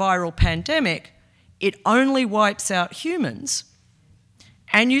about viral pandemic. It only wipes out humans.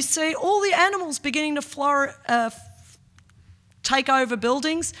 And you see all the animals beginning to take over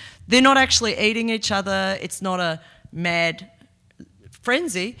buildings. They're not actually eating each other. It's not a mad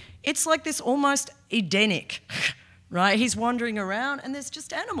frenzy. It's like this almost Edenic, right? He's wandering around and there's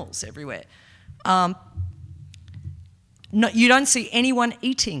just animals everywhere. No, you don't see anyone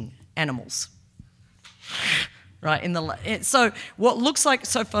eating animals, right? So what looks like,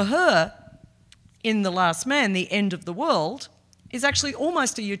 so for her, in The Last Man, the end of the world is actually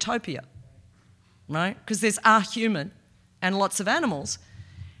almost a utopia, right? Because there's a human and lots of animals.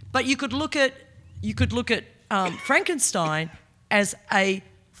 But you could look at Frankenstein as a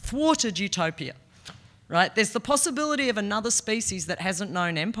thwarted utopia, right? There's the possibility of another species that hasn't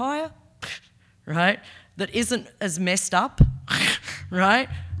known empire, right? That isn't as messed up, right?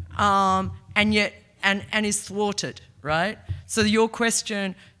 And yet, and is thwarted, right? So your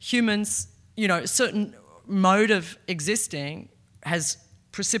question, humans, you know, a certain mode of existing has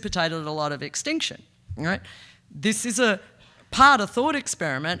precipitated a lot of extinction, right? This is a part of thought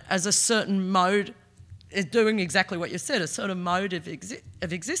experiment as a certain mode is doing exactly what you said, a sort of mode of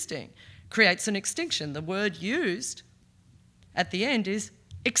existing creates an extinction. The word used at the end is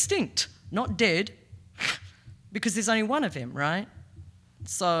extinct, not dead, because there's only one of him, right?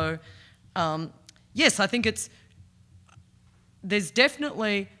 So, yes, I think there's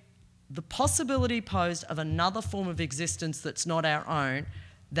definitely the possibility posed of another form of existence that's not our own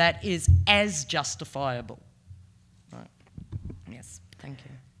that is as justifiable. Right. Yes, thank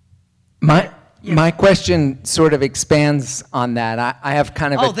you. My question sort of expands on that. I have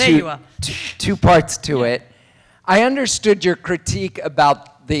kind of two parts to it. I understood your critique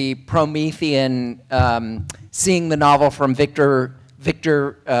about the Promethean, seeing the novel from Victor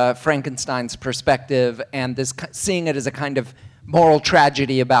Frankenstein's perspective, and seeing it as a kind of moral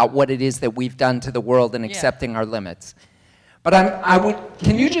tragedy about what it is that we've done to the world and accepting our limits. But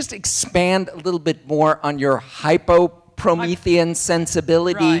can you just expand a little bit more on your hyper-Promethean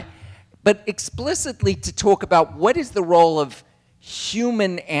sensibility? Right. But explicitly to talk about what is the role of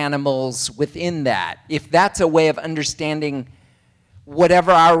human animals within that, if that's a way of understanding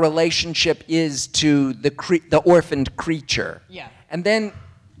whatever our relationship is to the orphaned creature. Yeah. And then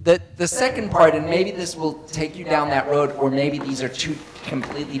the second part, and maybe this will take you down that road, or maybe these are two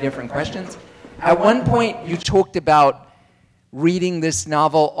completely different questions. At one point, you talked about reading this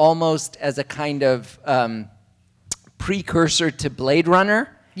novel almost as a kind of precursor to Blade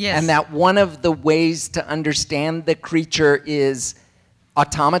Runner. Yes. And that one of the ways to understand the creature is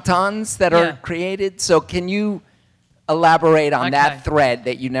automatons that are created. So can you elaborate on that thread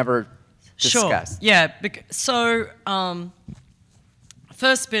that you never discussed? Sure. Yeah. So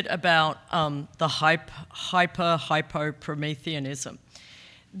first bit about the hyper-Prometheanism.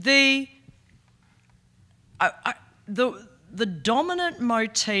 The dominant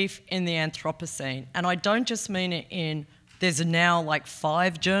motif in the Anthropocene, and I don't just mean it in, there's now like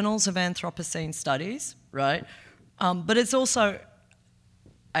 5 journals of Anthropocene studies, right? But it's also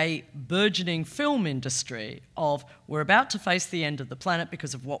a burgeoning film industry of we're about to face the end of the planet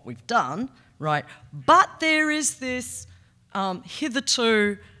because of what we've done, right? But there is this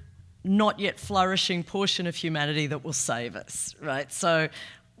hitherto not yet flourishing portion of humanity that will save us, right? So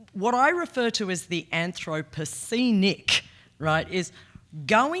what I refer to as the Anthropocenic, right, is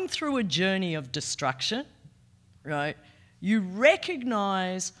going through a journey of destruction, right? You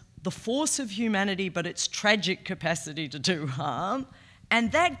recognise the force of humanity but its tragic capacity to do harm,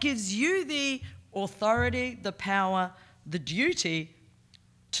 and that gives you the authority, the power, the duty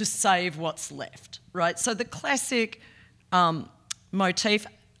to save what's left, right? So the classic motif,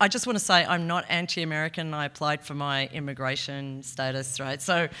 I just want to say I'm not anti-American. I applied for my immigration status, right?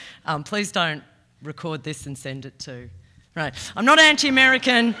 So please don't record this and send it to, right? I'm not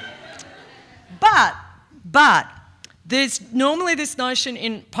anti-American, but there's normally this notion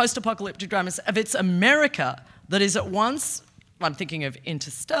in post-apocalyptic dramas of it's America that is at once, I'm thinking of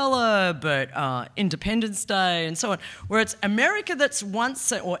Interstellar, but Independence Day and so on, where it's America that's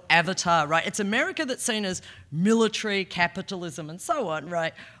once, or Avatar, right? It's America that's seen as military, capitalism and so on,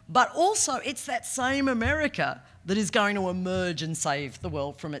 right? But also it's that same America that is going to emerge and save the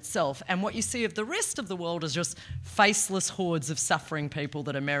world from itself. And what you see of the rest of the world is just faceless hordes of suffering people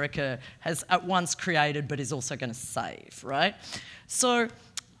that America has at once created but is also going to save, right? So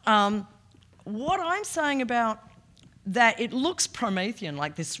what I'm saying about that, it looks Promethean,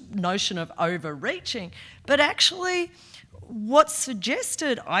 like this notion of overreaching, but actually what's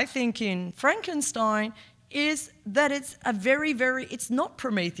suggested, I think, in Frankenstein is that it's a it's not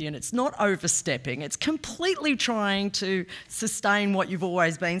Promethean, it's not overstepping, it's completely trying to sustain what you've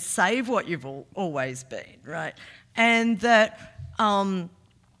always been, save what you've always been, right? And that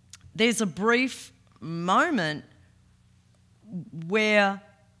there's a brief moment where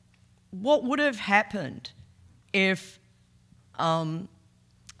what would have happened if, you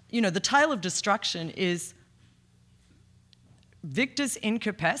know, the tale of destruction is Victor's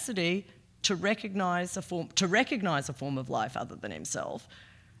incapacity to recognise a form of life other than himself,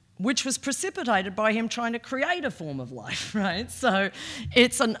 which was precipitated by him trying to create a form of life, right? So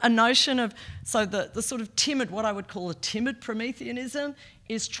it's a notion of, so the sort of timid, what I would call a timid Prometheanism,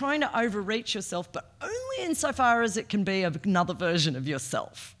 is trying to overreach yourself, but only insofar as it can be another version of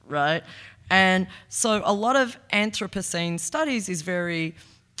yourself, right? And so a lot of Anthropocene studies is very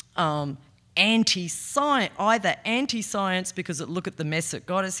anti-science, either anti-science because it look at the mess it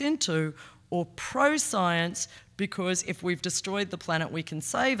got us into, or pro-science because if we've destroyed the planet, we can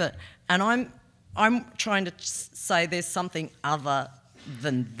save it. And I'm trying to say there's something other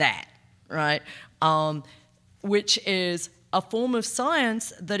than that, right? Which is a form of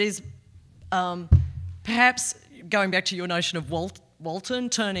science that is perhaps going back to your notion of Walton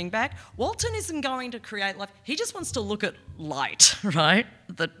turning back. Walton isn't going to create life. He just wants to look at light, right?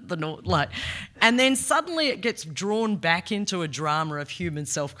 The light. And then suddenly it gets drawn back into a drama of human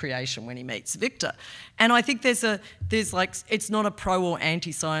self-creation when he meets Victor. And I think there's like, it's not a pro or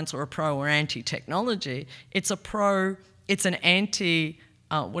anti-science or a pro or anti-technology. It's an anti,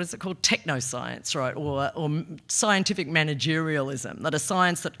 what is it called? Technoscience, right? Or scientific managerialism, that a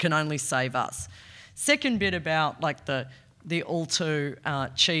science that can only save us. Second bit about like the all too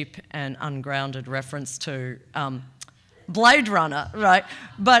cheap and ungrounded reference to Blade Runner, right?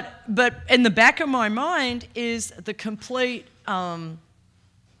 But in the back of my mind is the complete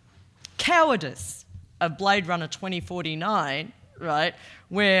cowardice of Blade Runner 2049, right?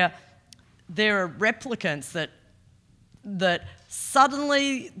 Where there are replicants that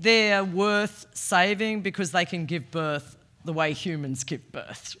suddenly they're worth saving because they can give birth the way humans give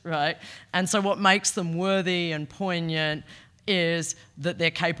birth, right? And so what makes them worthy and poignant is that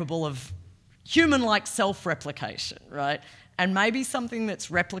they're capable of human-like self-replication, right? And maybe something that's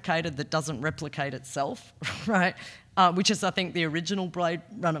replicated that doesn't replicate itself, right? Which is, I think, the original Blade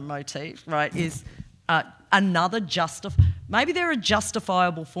Runner motif, right? Is maybe there are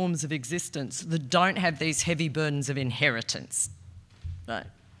justifiable forms of existence that don't have these heavy burdens of inheritance, right?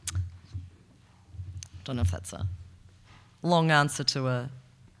 Don't know if that's a long answer to a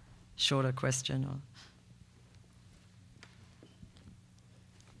shorter question.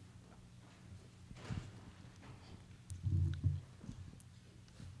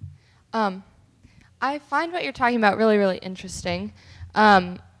 I find what you're talking about really, really interesting.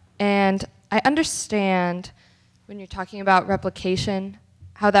 And I understand when you're talking about replication,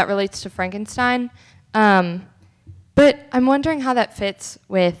 how that relates to Frankenstein. But I'm wondering how that fits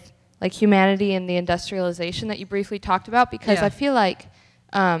with like humanity and the industrialization that you briefly talked about, because I feel like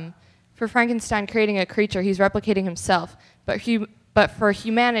for Frankenstein creating a creature, he's replicating himself. But for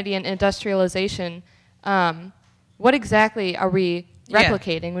humanity and industrialization, what exactly are we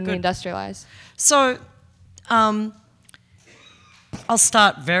replicating when we industrialize? So I'll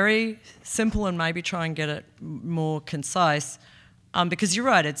start very simple and maybe try and get it more concise, because you're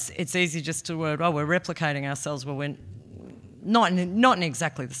right, it's easy just to word, oh, we're replicating ourselves, well, we're not in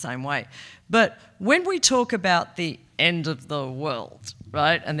exactly the same way. But when we talk about the end of the world,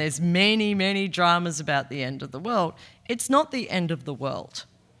 right, and there's many, many dramas about the end of the world, it's not the end of the world.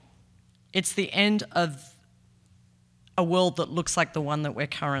 It's the end of a world that looks like the one that we're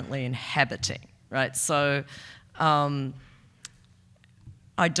currently inhabiting, right? So I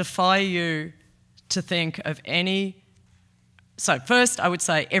defy you to think of any... So first, I would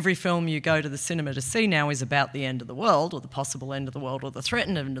say every film you go to the cinema to see now is about the end of the world, or the possible end of the world, or the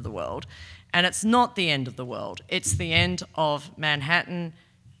threatened end of the world. And it's not the end of the world. It's the end of Manhattan,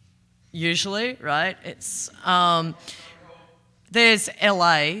 usually, right? It's there's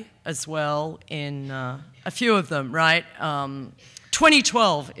LA as well in a few of them, right?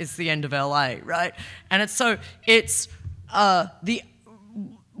 2012 is the end of LA, right? And it's so it's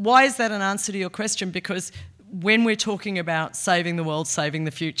why is that an answer to your question? Because when we're talking about saving the world, saving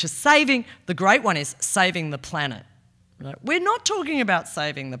the future, the great one is saving the planet. Right? We're not talking about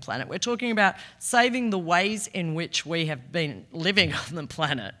saving the planet. We're talking about saving the ways in which we have been living on the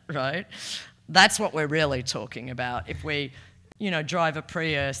planet, right? That's what we're really talking about. If we, drive a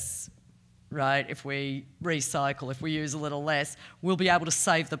Prius, right? If we recycle, if we use a little less, we'll be able to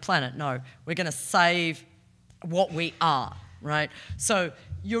save the planet. No, we're going to save what we are, right? So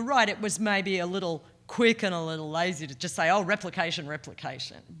you're right, it was maybe a little quick and a little lazy to just say, oh, replication.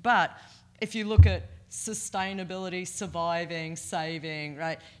 But if you look at sustainability, surviving, saving,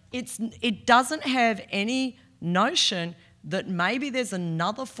 right, it doesn't have any notion that maybe there's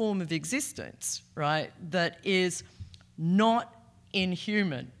another form of existence, right, that is not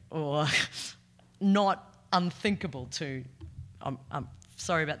inhuman or not unthinkable to, I'm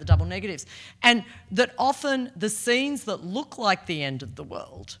sorry about the double negatives, and that often the scenes that look like the end of the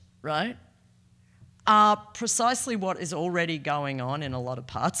world, right, are precisely what is already going on in a lot of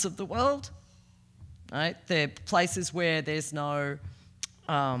parts of the world, right? They're places where there's no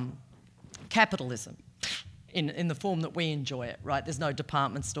capitalism in the form that we enjoy it, right? There's no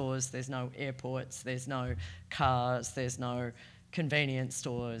department stores, there's no airports, there's no cars, there's no convenience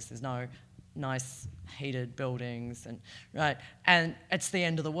stores, there's no nice heated buildings, and right? And it's the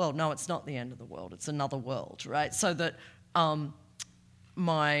end of the world. No, it's not the end of the world. It's another world, right? So that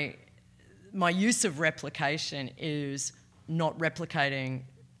my use of replication is not replicating,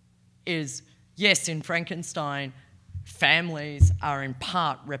 is, yes, in Frankenstein, families are in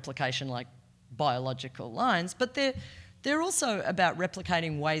part replication, like biological lines, but they're also about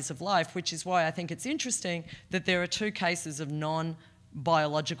replicating ways of life, which is why I think it's interesting that there are 2 cases of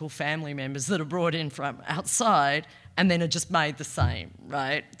non-biological family members that are brought in from outside and then are just made the same,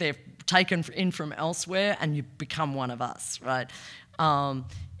 right? They're taken in from elsewhere and you become one of us, right?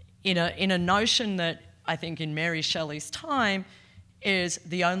 In a notion that I think in Mary Shelley's time is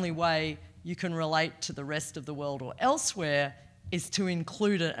the only way you can relate to the rest of the world or elsewhere is to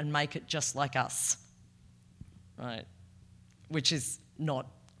include it and make it just like us, right? Which is not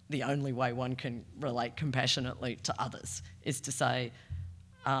the only way one can relate compassionately to others, is to say,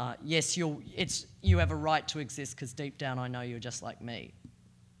 yes, you have a right to exist because deep down I know you're just like me.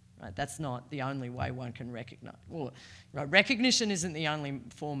 Right? That's not the only way one can recognise. Well, right, recognition isn't the only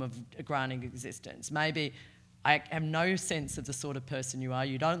form of granting existence. Maybe I have no sense of the sort of person you are.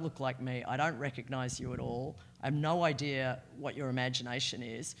 You don't look like me. I don't recognise you at all. I have no idea what your imagination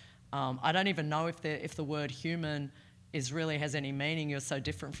is. I don't even know if the word human really has any meaning. You're so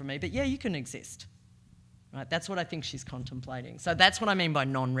different from me. But yeah, you can exist. Right? That's what I think she's contemplating. So that's what I mean by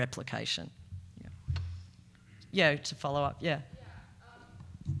non-replication. Yeah. Yeah, to follow up, yeah.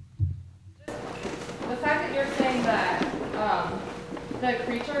 The fact that you're saying that the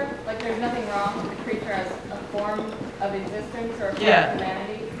creature, like there's nothing wrong with the creature as a form of existence or a form of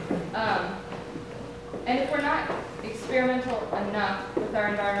humanity. And if we're not experimental enough with our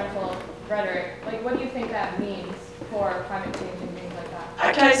environmental rhetoric, like what do you think that means for climate change and things like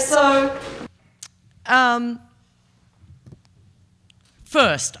that? Okay, so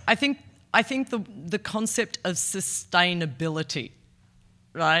first, I think the concept of sustainability,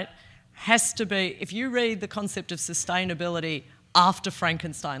 right, has to be, if you read the concept of sustainability after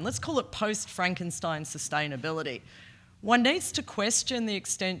Frankenstein, let's call it post-Frankenstein sustainability, one needs to question the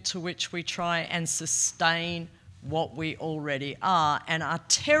extent to which we try and sustain what we already are and are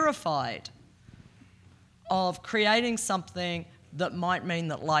terrified of creating something that might mean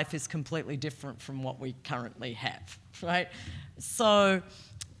that life is completely different from what we currently have, right? So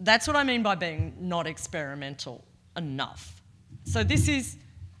that's what I mean by being not experimental enough. So this is,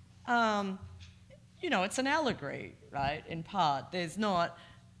 it's an allegory, right, in part.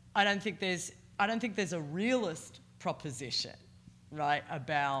 I don't think there's a realist proposition, right,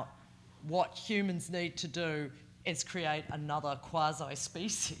 about what humans need to do is create another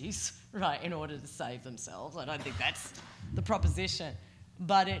quasi-species, right, in order to save themselves. I don't think that's the proposition.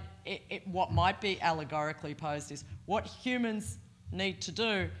 But what might be allegorically posed is what humans need to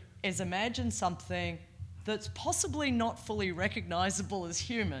do is imagine something that's possibly not fully recognisable as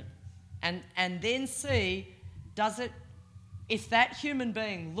human, and then see, if that human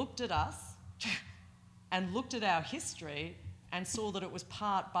being looked at us and looked at our history and saw that it was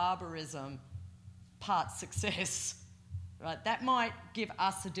part barbarism, part success, right? That might give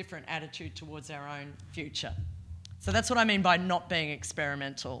us a different attitude towards our own future. So that's what I mean by not being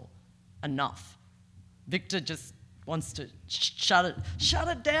experimental enough. Victor just wants to shut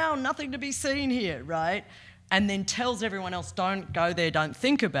it down, nothing to be seen here, right? And then tells everyone else, don't go there, don't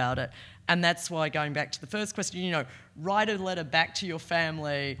think about it. And that's why, going back to the first question, write a letter back to your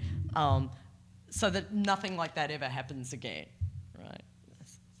family so that nothing like that ever happens again, right?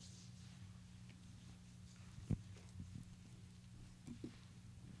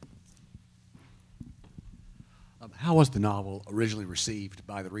 How was the novel originally received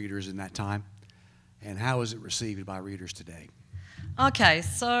by the readers in that time? And how is it received by readers today? Okay,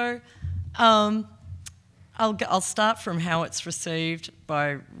 so I'll start from how it's received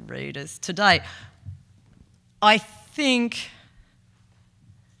by readers today. I think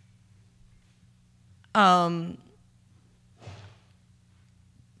the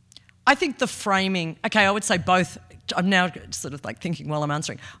framing, okay, I would say both. I'm now sort of like thinking while I'm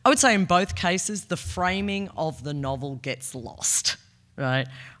answering. I would say in both cases, the framing of the novel gets lost, right?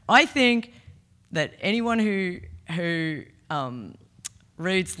 I think that anyone who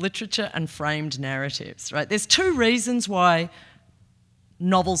reads literature and framed narratives, right? There's two reasons why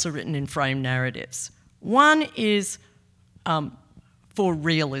novels are written in framed narratives. One is for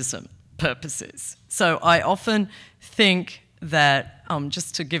realism purposes. So I often think that,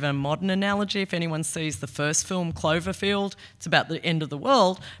 just to give a modern analogy, if anyone sees the first film, Cloverfield, it's about the end of the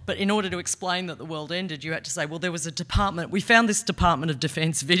world, but in order to explain that the world ended, you had to say, well, there was a department, we found this Department of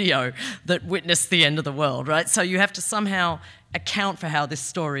Defense video that witnessed the end of the world, right? So you have to somehow account for how this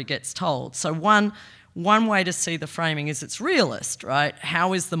story gets told. So one way to see the framing is it's realist, right?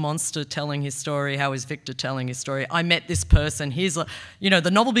 How is the monster telling his story? How is Victor telling his story? I met this person, here's a, the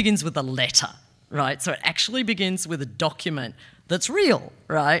novel begins with a letter, right? So it actually begins with a document that's real,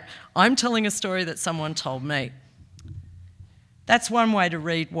 right? I'm telling a story that someone told me. That's one way to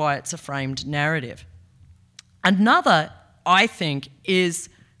read why it's a framed narrative. Another, I think, is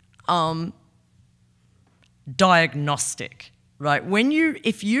diagnostic, right?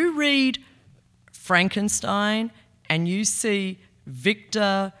 If you read Frankenstein and you see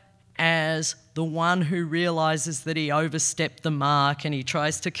Victor as the one who realizes that he overstepped the mark and he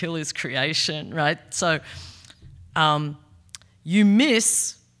tries to kill his creation, right? So you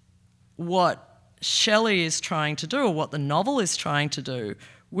miss what Shelley is trying to do, or what the novel is trying to do,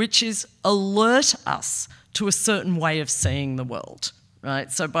 which is alert us to a certain way of seeing the world,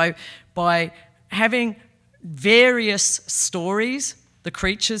 right? So by having various stories, the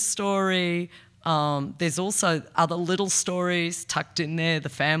creature's story, there's also other little stories tucked in there, the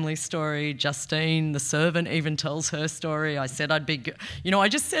family story, Justine, the servant, even tells her story. I said I'd be, I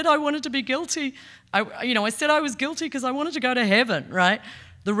just said I wanted to be guilty. I said I was guilty because I wanted to go to heaven, right?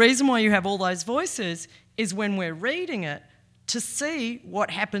 The reason why you have all those voices is when we're reading it to see what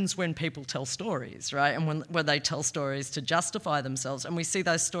happens when people tell stories, right? And when they tell stories to justify themselves, and we see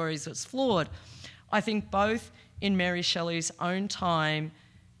those stories as flawed. I think both in Mary Shelley's own time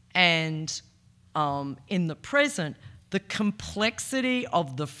and in the present, the complexity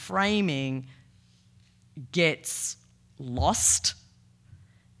of the framing gets lost,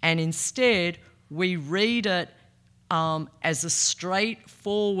 and instead we read it as a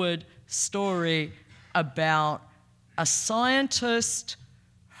straightforward story about a scientist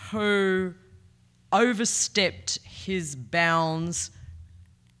who overstepped his bounds.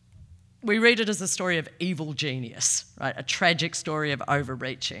 We read it as a story of evil genius, right? A tragic story of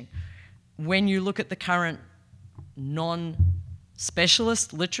overreaching. When you look at the current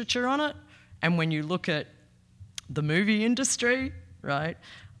non-specialist literature on it, and when you look at the movie industry, right,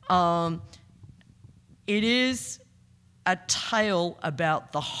 it is a tale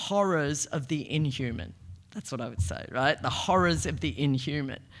about the horrors of the inhuman. That's what I would say, right? The horrors of the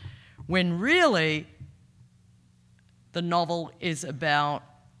inhuman. When really, the novel is about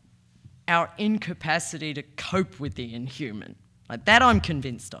our incapacity to cope with the inhuman. Like that I'm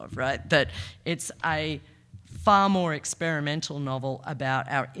convinced of, right? That it's a far more experimental novel about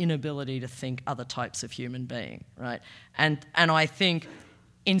our inability to think other types of human being, right? And I think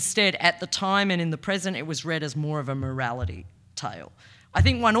instead, at the time and in the present, it was read as more of a morality tale. I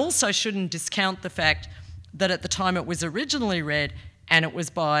think one also shouldn't discount the fact that at the time it was originally read, and it was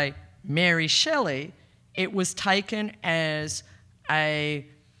by Mary Shelley, it was taken as a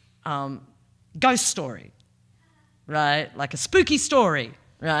ghost story, right? Like a spooky story,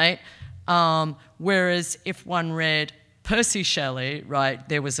 right? Whereas if one read Percy Shelley, right,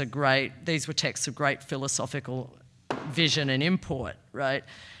 these were texts of great philosophical vision and import, right?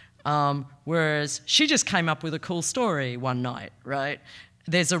 Whereas she just came up with a cool story one night, right?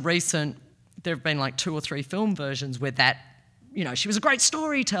 There have been like 2 or 3 film versions where she was a great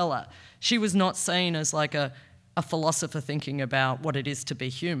storyteller. She was not seen as like a philosopher thinking about what it is to be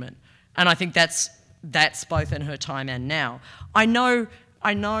human. And I think that's both in her time and now. I know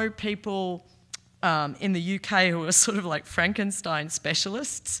people in the UK who are sort of like Frankenstein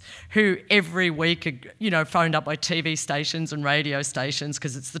specialists who every week are, phoned up by TV stations and radio stations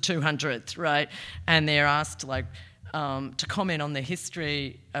because it's the 200th, right? And they're asked to comment on the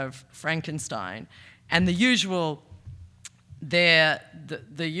history of Frankenstein. And the usual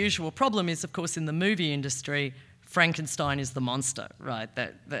problem is, of course, in the movie industry, Frankenstein is the monster, right?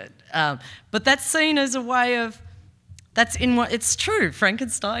 But that's seen as a way of, it's true,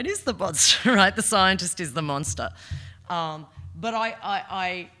 Frankenstein is the monster, right? The scientist is the monster. But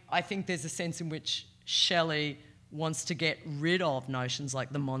I think there's a sense in which Shelley wants to get rid of notions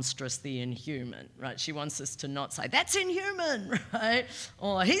like the monstrous, the inhuman, right? She wants us to not say, that's inhuman, right?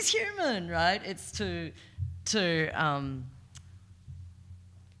 Or he's human, right? It's to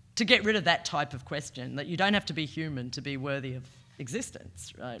get rid of that type of question, that you don't have to be human to be worthy of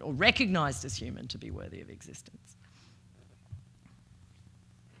existence, right? Or recognised as human to be worthy of existence.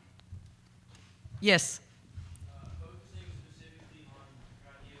 Yes. Focusing specifically on the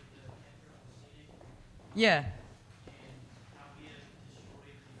idea of the Anthropocene. Yeah. And how we have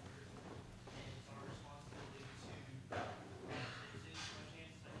destroyed the earth, and it's our responsibility to fix it. My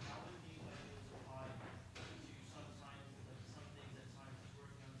chance, like, how would these ideas apply to some science, like some things that science is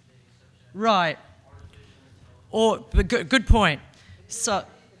working on today, such as right. artificial intelligence? Good point. So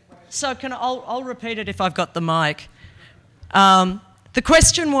I'll repeat it if I've got the mic. The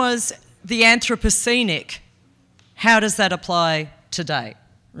question was the Anthropocenic. How does that apply today,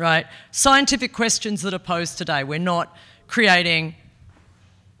 right? Scientific questions that are posed today. We're not creating,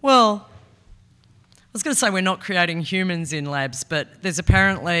 well, I was going to say we're not creating humans in labs, but there's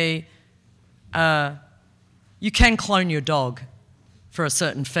apparently, you can clone your dog for a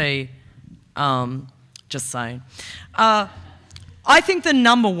certain fee. Just saying. I think the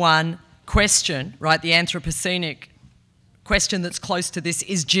number one question, right, the Anthropocenic question that's close to this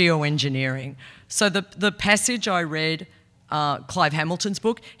is geoengineering. So the passage I read, Clive Hamilton's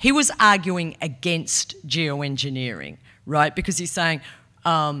book, he was arguing against geoengineering, right? Because he's saying,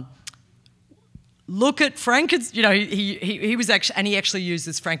 look at Frankenstein, you know, he was actually, and he actually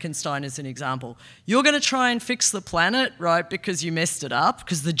uses Frankenstein as an example. You're going to try and fix the planet, right, because you messed it up,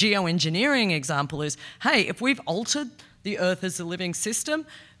 because the geoengineering example is, hey, if we've altered the Earth as a living system,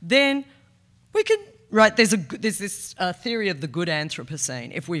 then we can, right, there's this theory of the good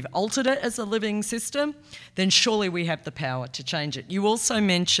Anthropocene. If we've altered it as a living system, then surely we have the power to change it. You also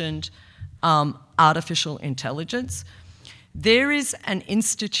mentioned artificial intelligence. There is an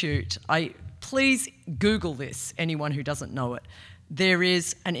institute, please Google this, anyone who doesn't know it. There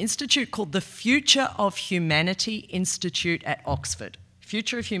is an institute called the Future of Humanity Institute at Oxford.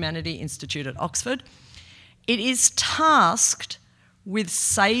 Future of Humanity Institute at Oxford. It is tasked with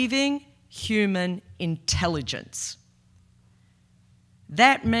saving human intelligence.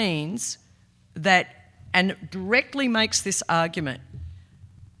 That means that, and directly makes this argument,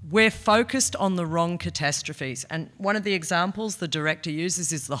 we're focused on the wrong catastrophes. And one of the examples the director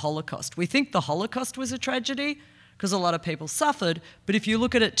uses is the Holocaust. We think the Holocaust was a tragedy because a lot of people suffered, but if you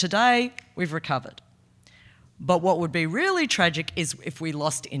look at it today, we've recovered. But what would be really tragic is if we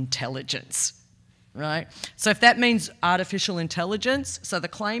lost intelligence, right? So if that means artificial intelligence, so the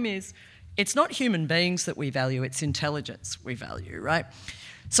claim is it's not human beings that we value, it's intelligence we value, right?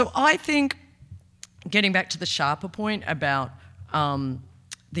 So I think, getting back to the sharper point about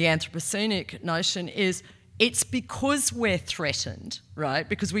the Anthropocenic notion is it's because we're threatened, right,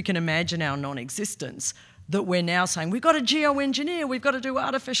 because we can imagine our non-existence, that we're now saying we've got to geoengineer, we've got to do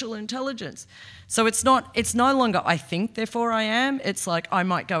artificial intelligence. So it's no longer I think, therefore I am, it's like I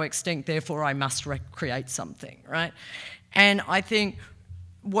might go extinct, therefore I must recreate something, right? And I think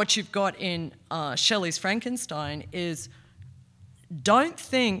what you've got in Shelley's Frankenstein is don't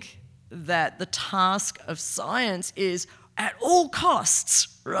think that the task of science is at all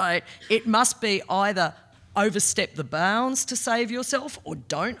costs, right? It must be either overstep the bounds to save yourself or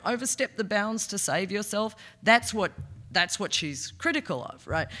don't overstep the bounds to save yourself. That's what she's critical of,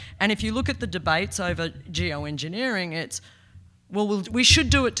 right? And if you look at the debates over geoengineering, it's, well, we should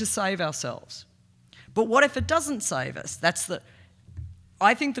do it to save ourselves. But what if it doesn't save us?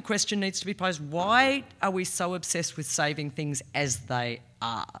 I think the question needs to be posed, why are we so obsessed with saving things as they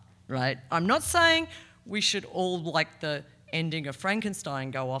are, right? I'm not saying we should all, like the ending of Frankenstein,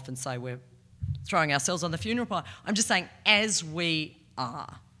 go off and say we're throwing ourselves on the funeral pyre. I'm just saying as we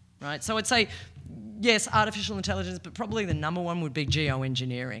are, right? So I'd say, yes, artificial intelligence, but probably the number one would be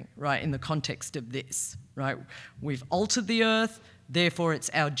geoengineering, right, in the context of this, right? We've altered the Earth, therefore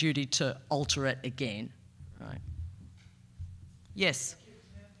it's our duty to alter it again, right? Yes?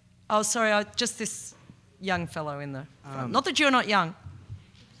 Oh, sorry, just this young fellow in the front. Not that you're not young.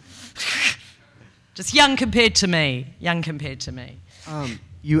 Just young compared to me. Young compared to me.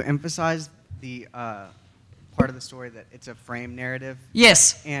 You emphasized the part of the story that it's a frame narrative.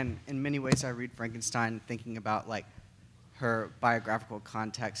 Yes. And in many ways, I read Frankenstein thinking about like her biographical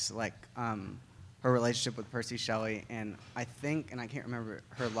context, like her relationship with Percy Shelley, and I think, and I can't remember,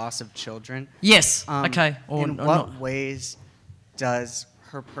 her loss of children. Yes. Okay. In what ways does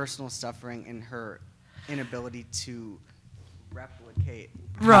her personal suffering and her inability to replicate,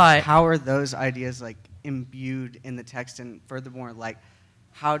 right, how are those ideas like imbued in the text? And furthermore, like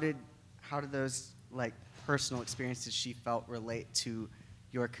how did those like personal experiences she felt relate to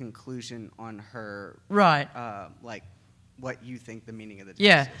your conclusion on her, right, like what you think the meaning of the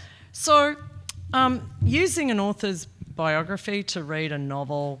text is? So using an author's biography to read a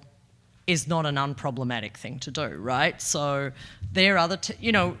novel is not an unproblematic thing to do, right? So there are other,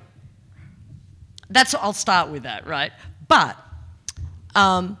 I'll start with that, right? But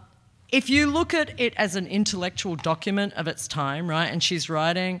if you look at it as an intellectual document of its time, right, and she's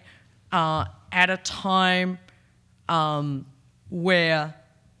writing at a time where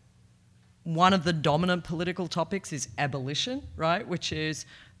one of the dominant political topics is abolition, right, which is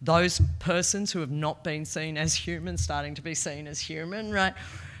those persons who have not been seen as human starting to be seen as human, right?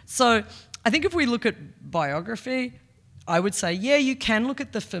 So I think if we look at biography, I would say, yeah, you can look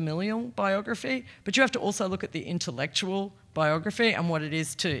at the familial biography, but you have to also look at the intellectual biography and what it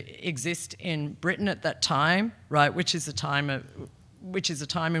is to exist in Britain at that time, right, which is a time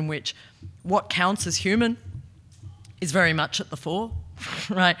in which what counts as human is very much at the fore,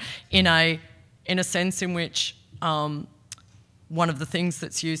 right, in a sense in which one of the things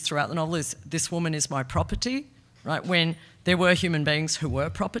that's used throughout the novel is, this woman is my property, right, when there were human beings who were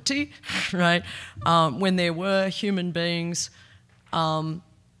property, right, when there were human beings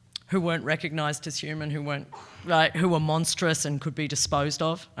who weren't recognised as human, who were monstrous and could be disposed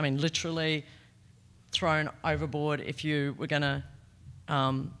of. I mean, literally thrown overboard if you were going to,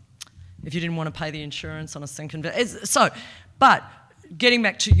 if you didn't want to pay the insurance on a sinking vessel. So, but getting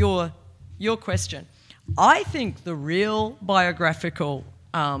back to your question, I think the real biographical,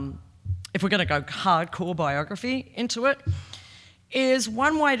 if we're going to go hardcore biography into it, is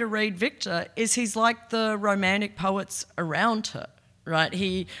one way to read Victor is he's like the romantic poets around her,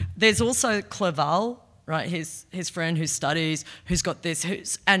 right? There's also Clerval, right, his friend who studies, who's got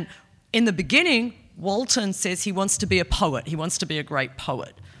this, and in the beginning, Walton says he wants to be a poet, he wants to be a great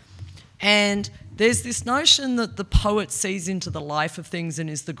poet. And there's this notion that the poet sees into the life of things and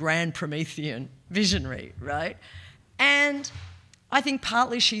is the grand Promethean visionary, right? And I think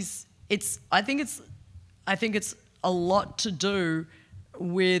partly I think it's a lot to do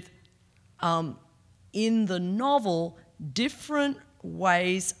with, in the novel, different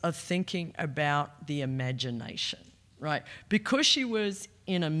ways of thinking about the imagination, right? Because she was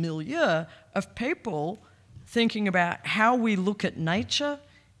in a milieu of people thinking about how we look at nature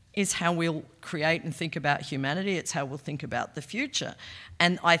is how we'll create and think about humanity, it's how we'll think about the future.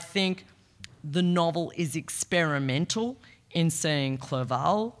 And I think the novel is experimental in seeing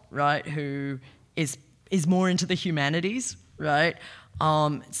Clerval, right, who is more into the humanities, right,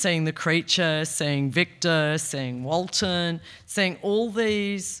 seeing the creature, seeing Victor, seeing Walton, seeing all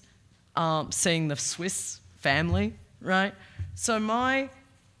these, seeing the Swiss family, right? So my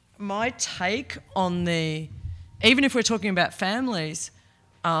take on even if we're talking about families,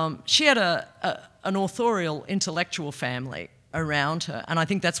 she had an authorial, intellectual family around her, and I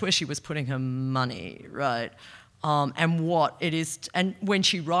think that's where she was putting her money, right? And what it is, and when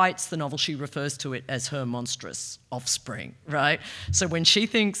she writes the novel, she refers to it as her monstrous offspring, right? So when she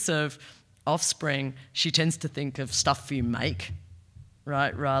thinks of offspring, she tends to think of stuff you make,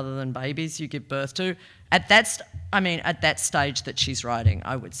 right, rather than babies you give birth to. At that stage that she's writing,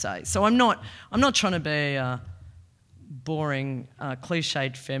 I would say. So I'm not trying to be a boring,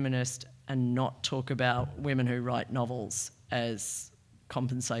 cliched feminist and not talk about women who write novels as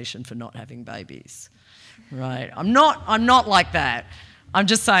compensation for not having babies. Right, I'm not like that. I'm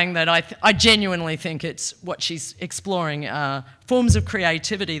just saying that I genuinely think it's what she's exploring, forms of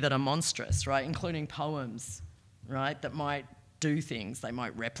creativity that are monstrous, right, including poems, right, that might do things, they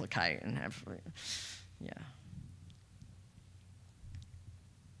might replicate and have, yeah.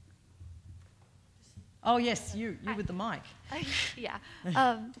 Oh yes, you with the mic. Yeah.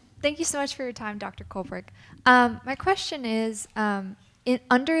 Thank you so much for your time, Dr. Colebrook. My question is, under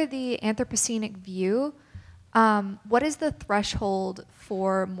the Anthropocenic view, what is the threshold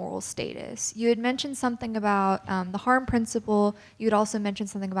for moral status? You had mentioned something about the harm principle. You had also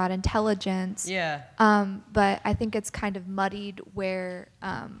mentioned something about intelligence. Yeah. But I think it's kind of muddied where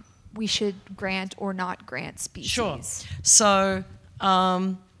we should grant or not grant species. Sure. So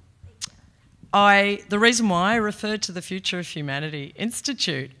the reason why I referred to the Future of Humanity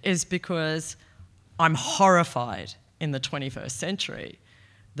Institute is because I'm horrified in the 21st century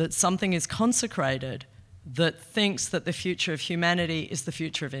that something is consecrated that thinks that the future of humanity is the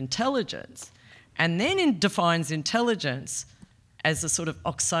future of intelligence, and then defines intelligence as a sort of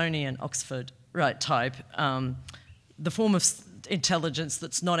Oxonian, Oxford, right, type, the form of intelligence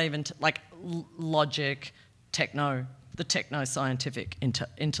that's not even like logic, the techno-scientific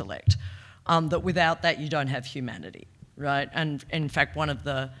intellect, that without that you don't have humanity, right? And in fact,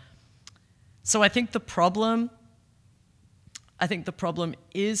 so I think the problem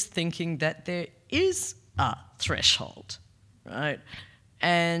is thinking that there is a threshold, right?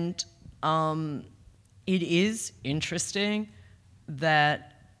 And it is interesting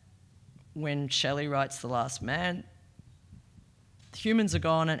that when Shelley writes The Last Man, humans are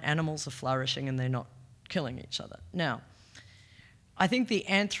gone and animals are flourishing and they're not killing each other. Now, I think the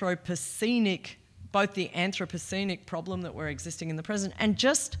Anthropocenic, both the Anthropocenic problem that we're existing in the present, and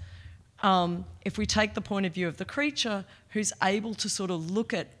just if we take the point of view of the creature who's able to sort of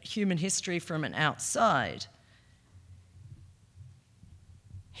look at human history from an outside,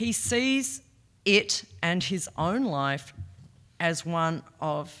 he sees it and his own life as one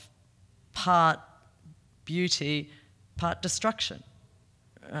of part beauty, part destruction,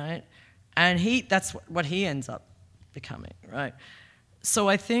 right? And that's what he ends up becoming, right? So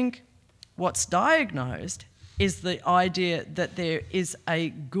I think what's diagnosed is the idea that there is a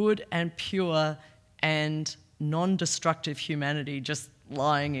good and pure and non-destructive humanity just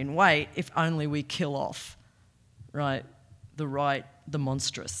lying in wait if only we kill off, right, the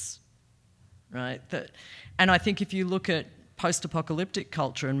monstrous, right? And I think if you look at post-apocalyptic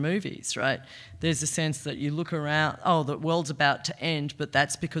culture and movies, right, there's a sense that you look around, oh, the world's about to end, but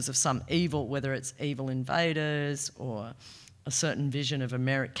that's because of some evil, whether it's evil invaders or a certain vision of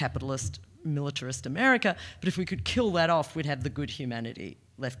capitalist, militarist America. But if we could kill that off, we'd have the good humanity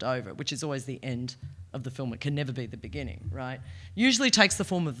left over, which is always the end of the film. It can never be the beginning, right? Usually takes the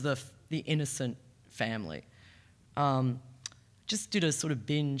form of the innocent family. Just did a sort of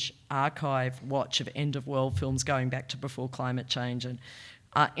binge archive watch of end-of-world films going back to before climate change, and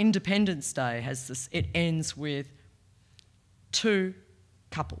Independence Day has this, it ends with 2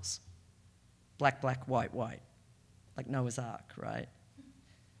 couples, black, black, white, white, like Noah's Ark, right?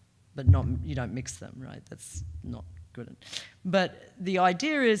 But you don't mix them, right? That's not good. But the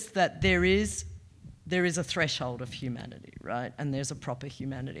idea is that there is a threshold of humanity, right? And there's a proper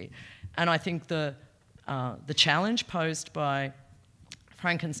humanity. And I think the challenge posed by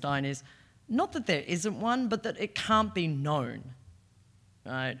Frankenstein is not that there isn't one, but that it can't be known,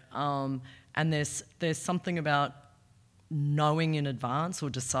 right? And there's something about knowing in advance or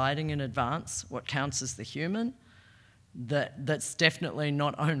deciding in advance what counts as the human that's definitely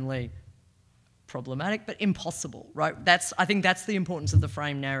not only problematic but impossible, right? I think that's the importance of the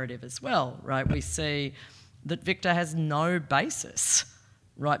frame narrative as well, right? We see that Victor has no basis,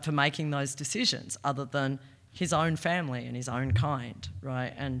 right, for making those decisions other than his own family and his own kind,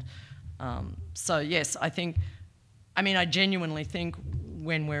 right? And so yes, I genuinely think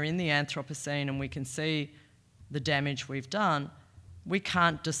when we're in the Anthropocene and we can see the damage we've done, we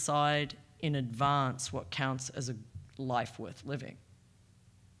can't decide in advance what counts as a life worth living.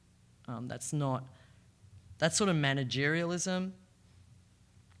 That sort of managerialism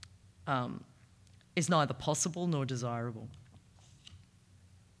is neither possible nor desirable.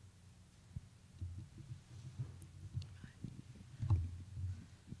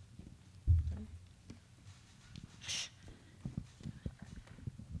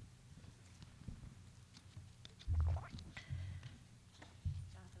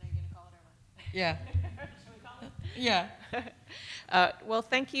 Yeah. Yeah. Well,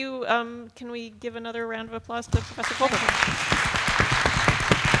 thank you. Can we give another round of applause to Professor Colebrook?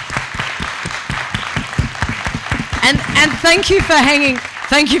 And thank you for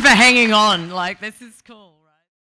hanging on. Like, this is cool. Right?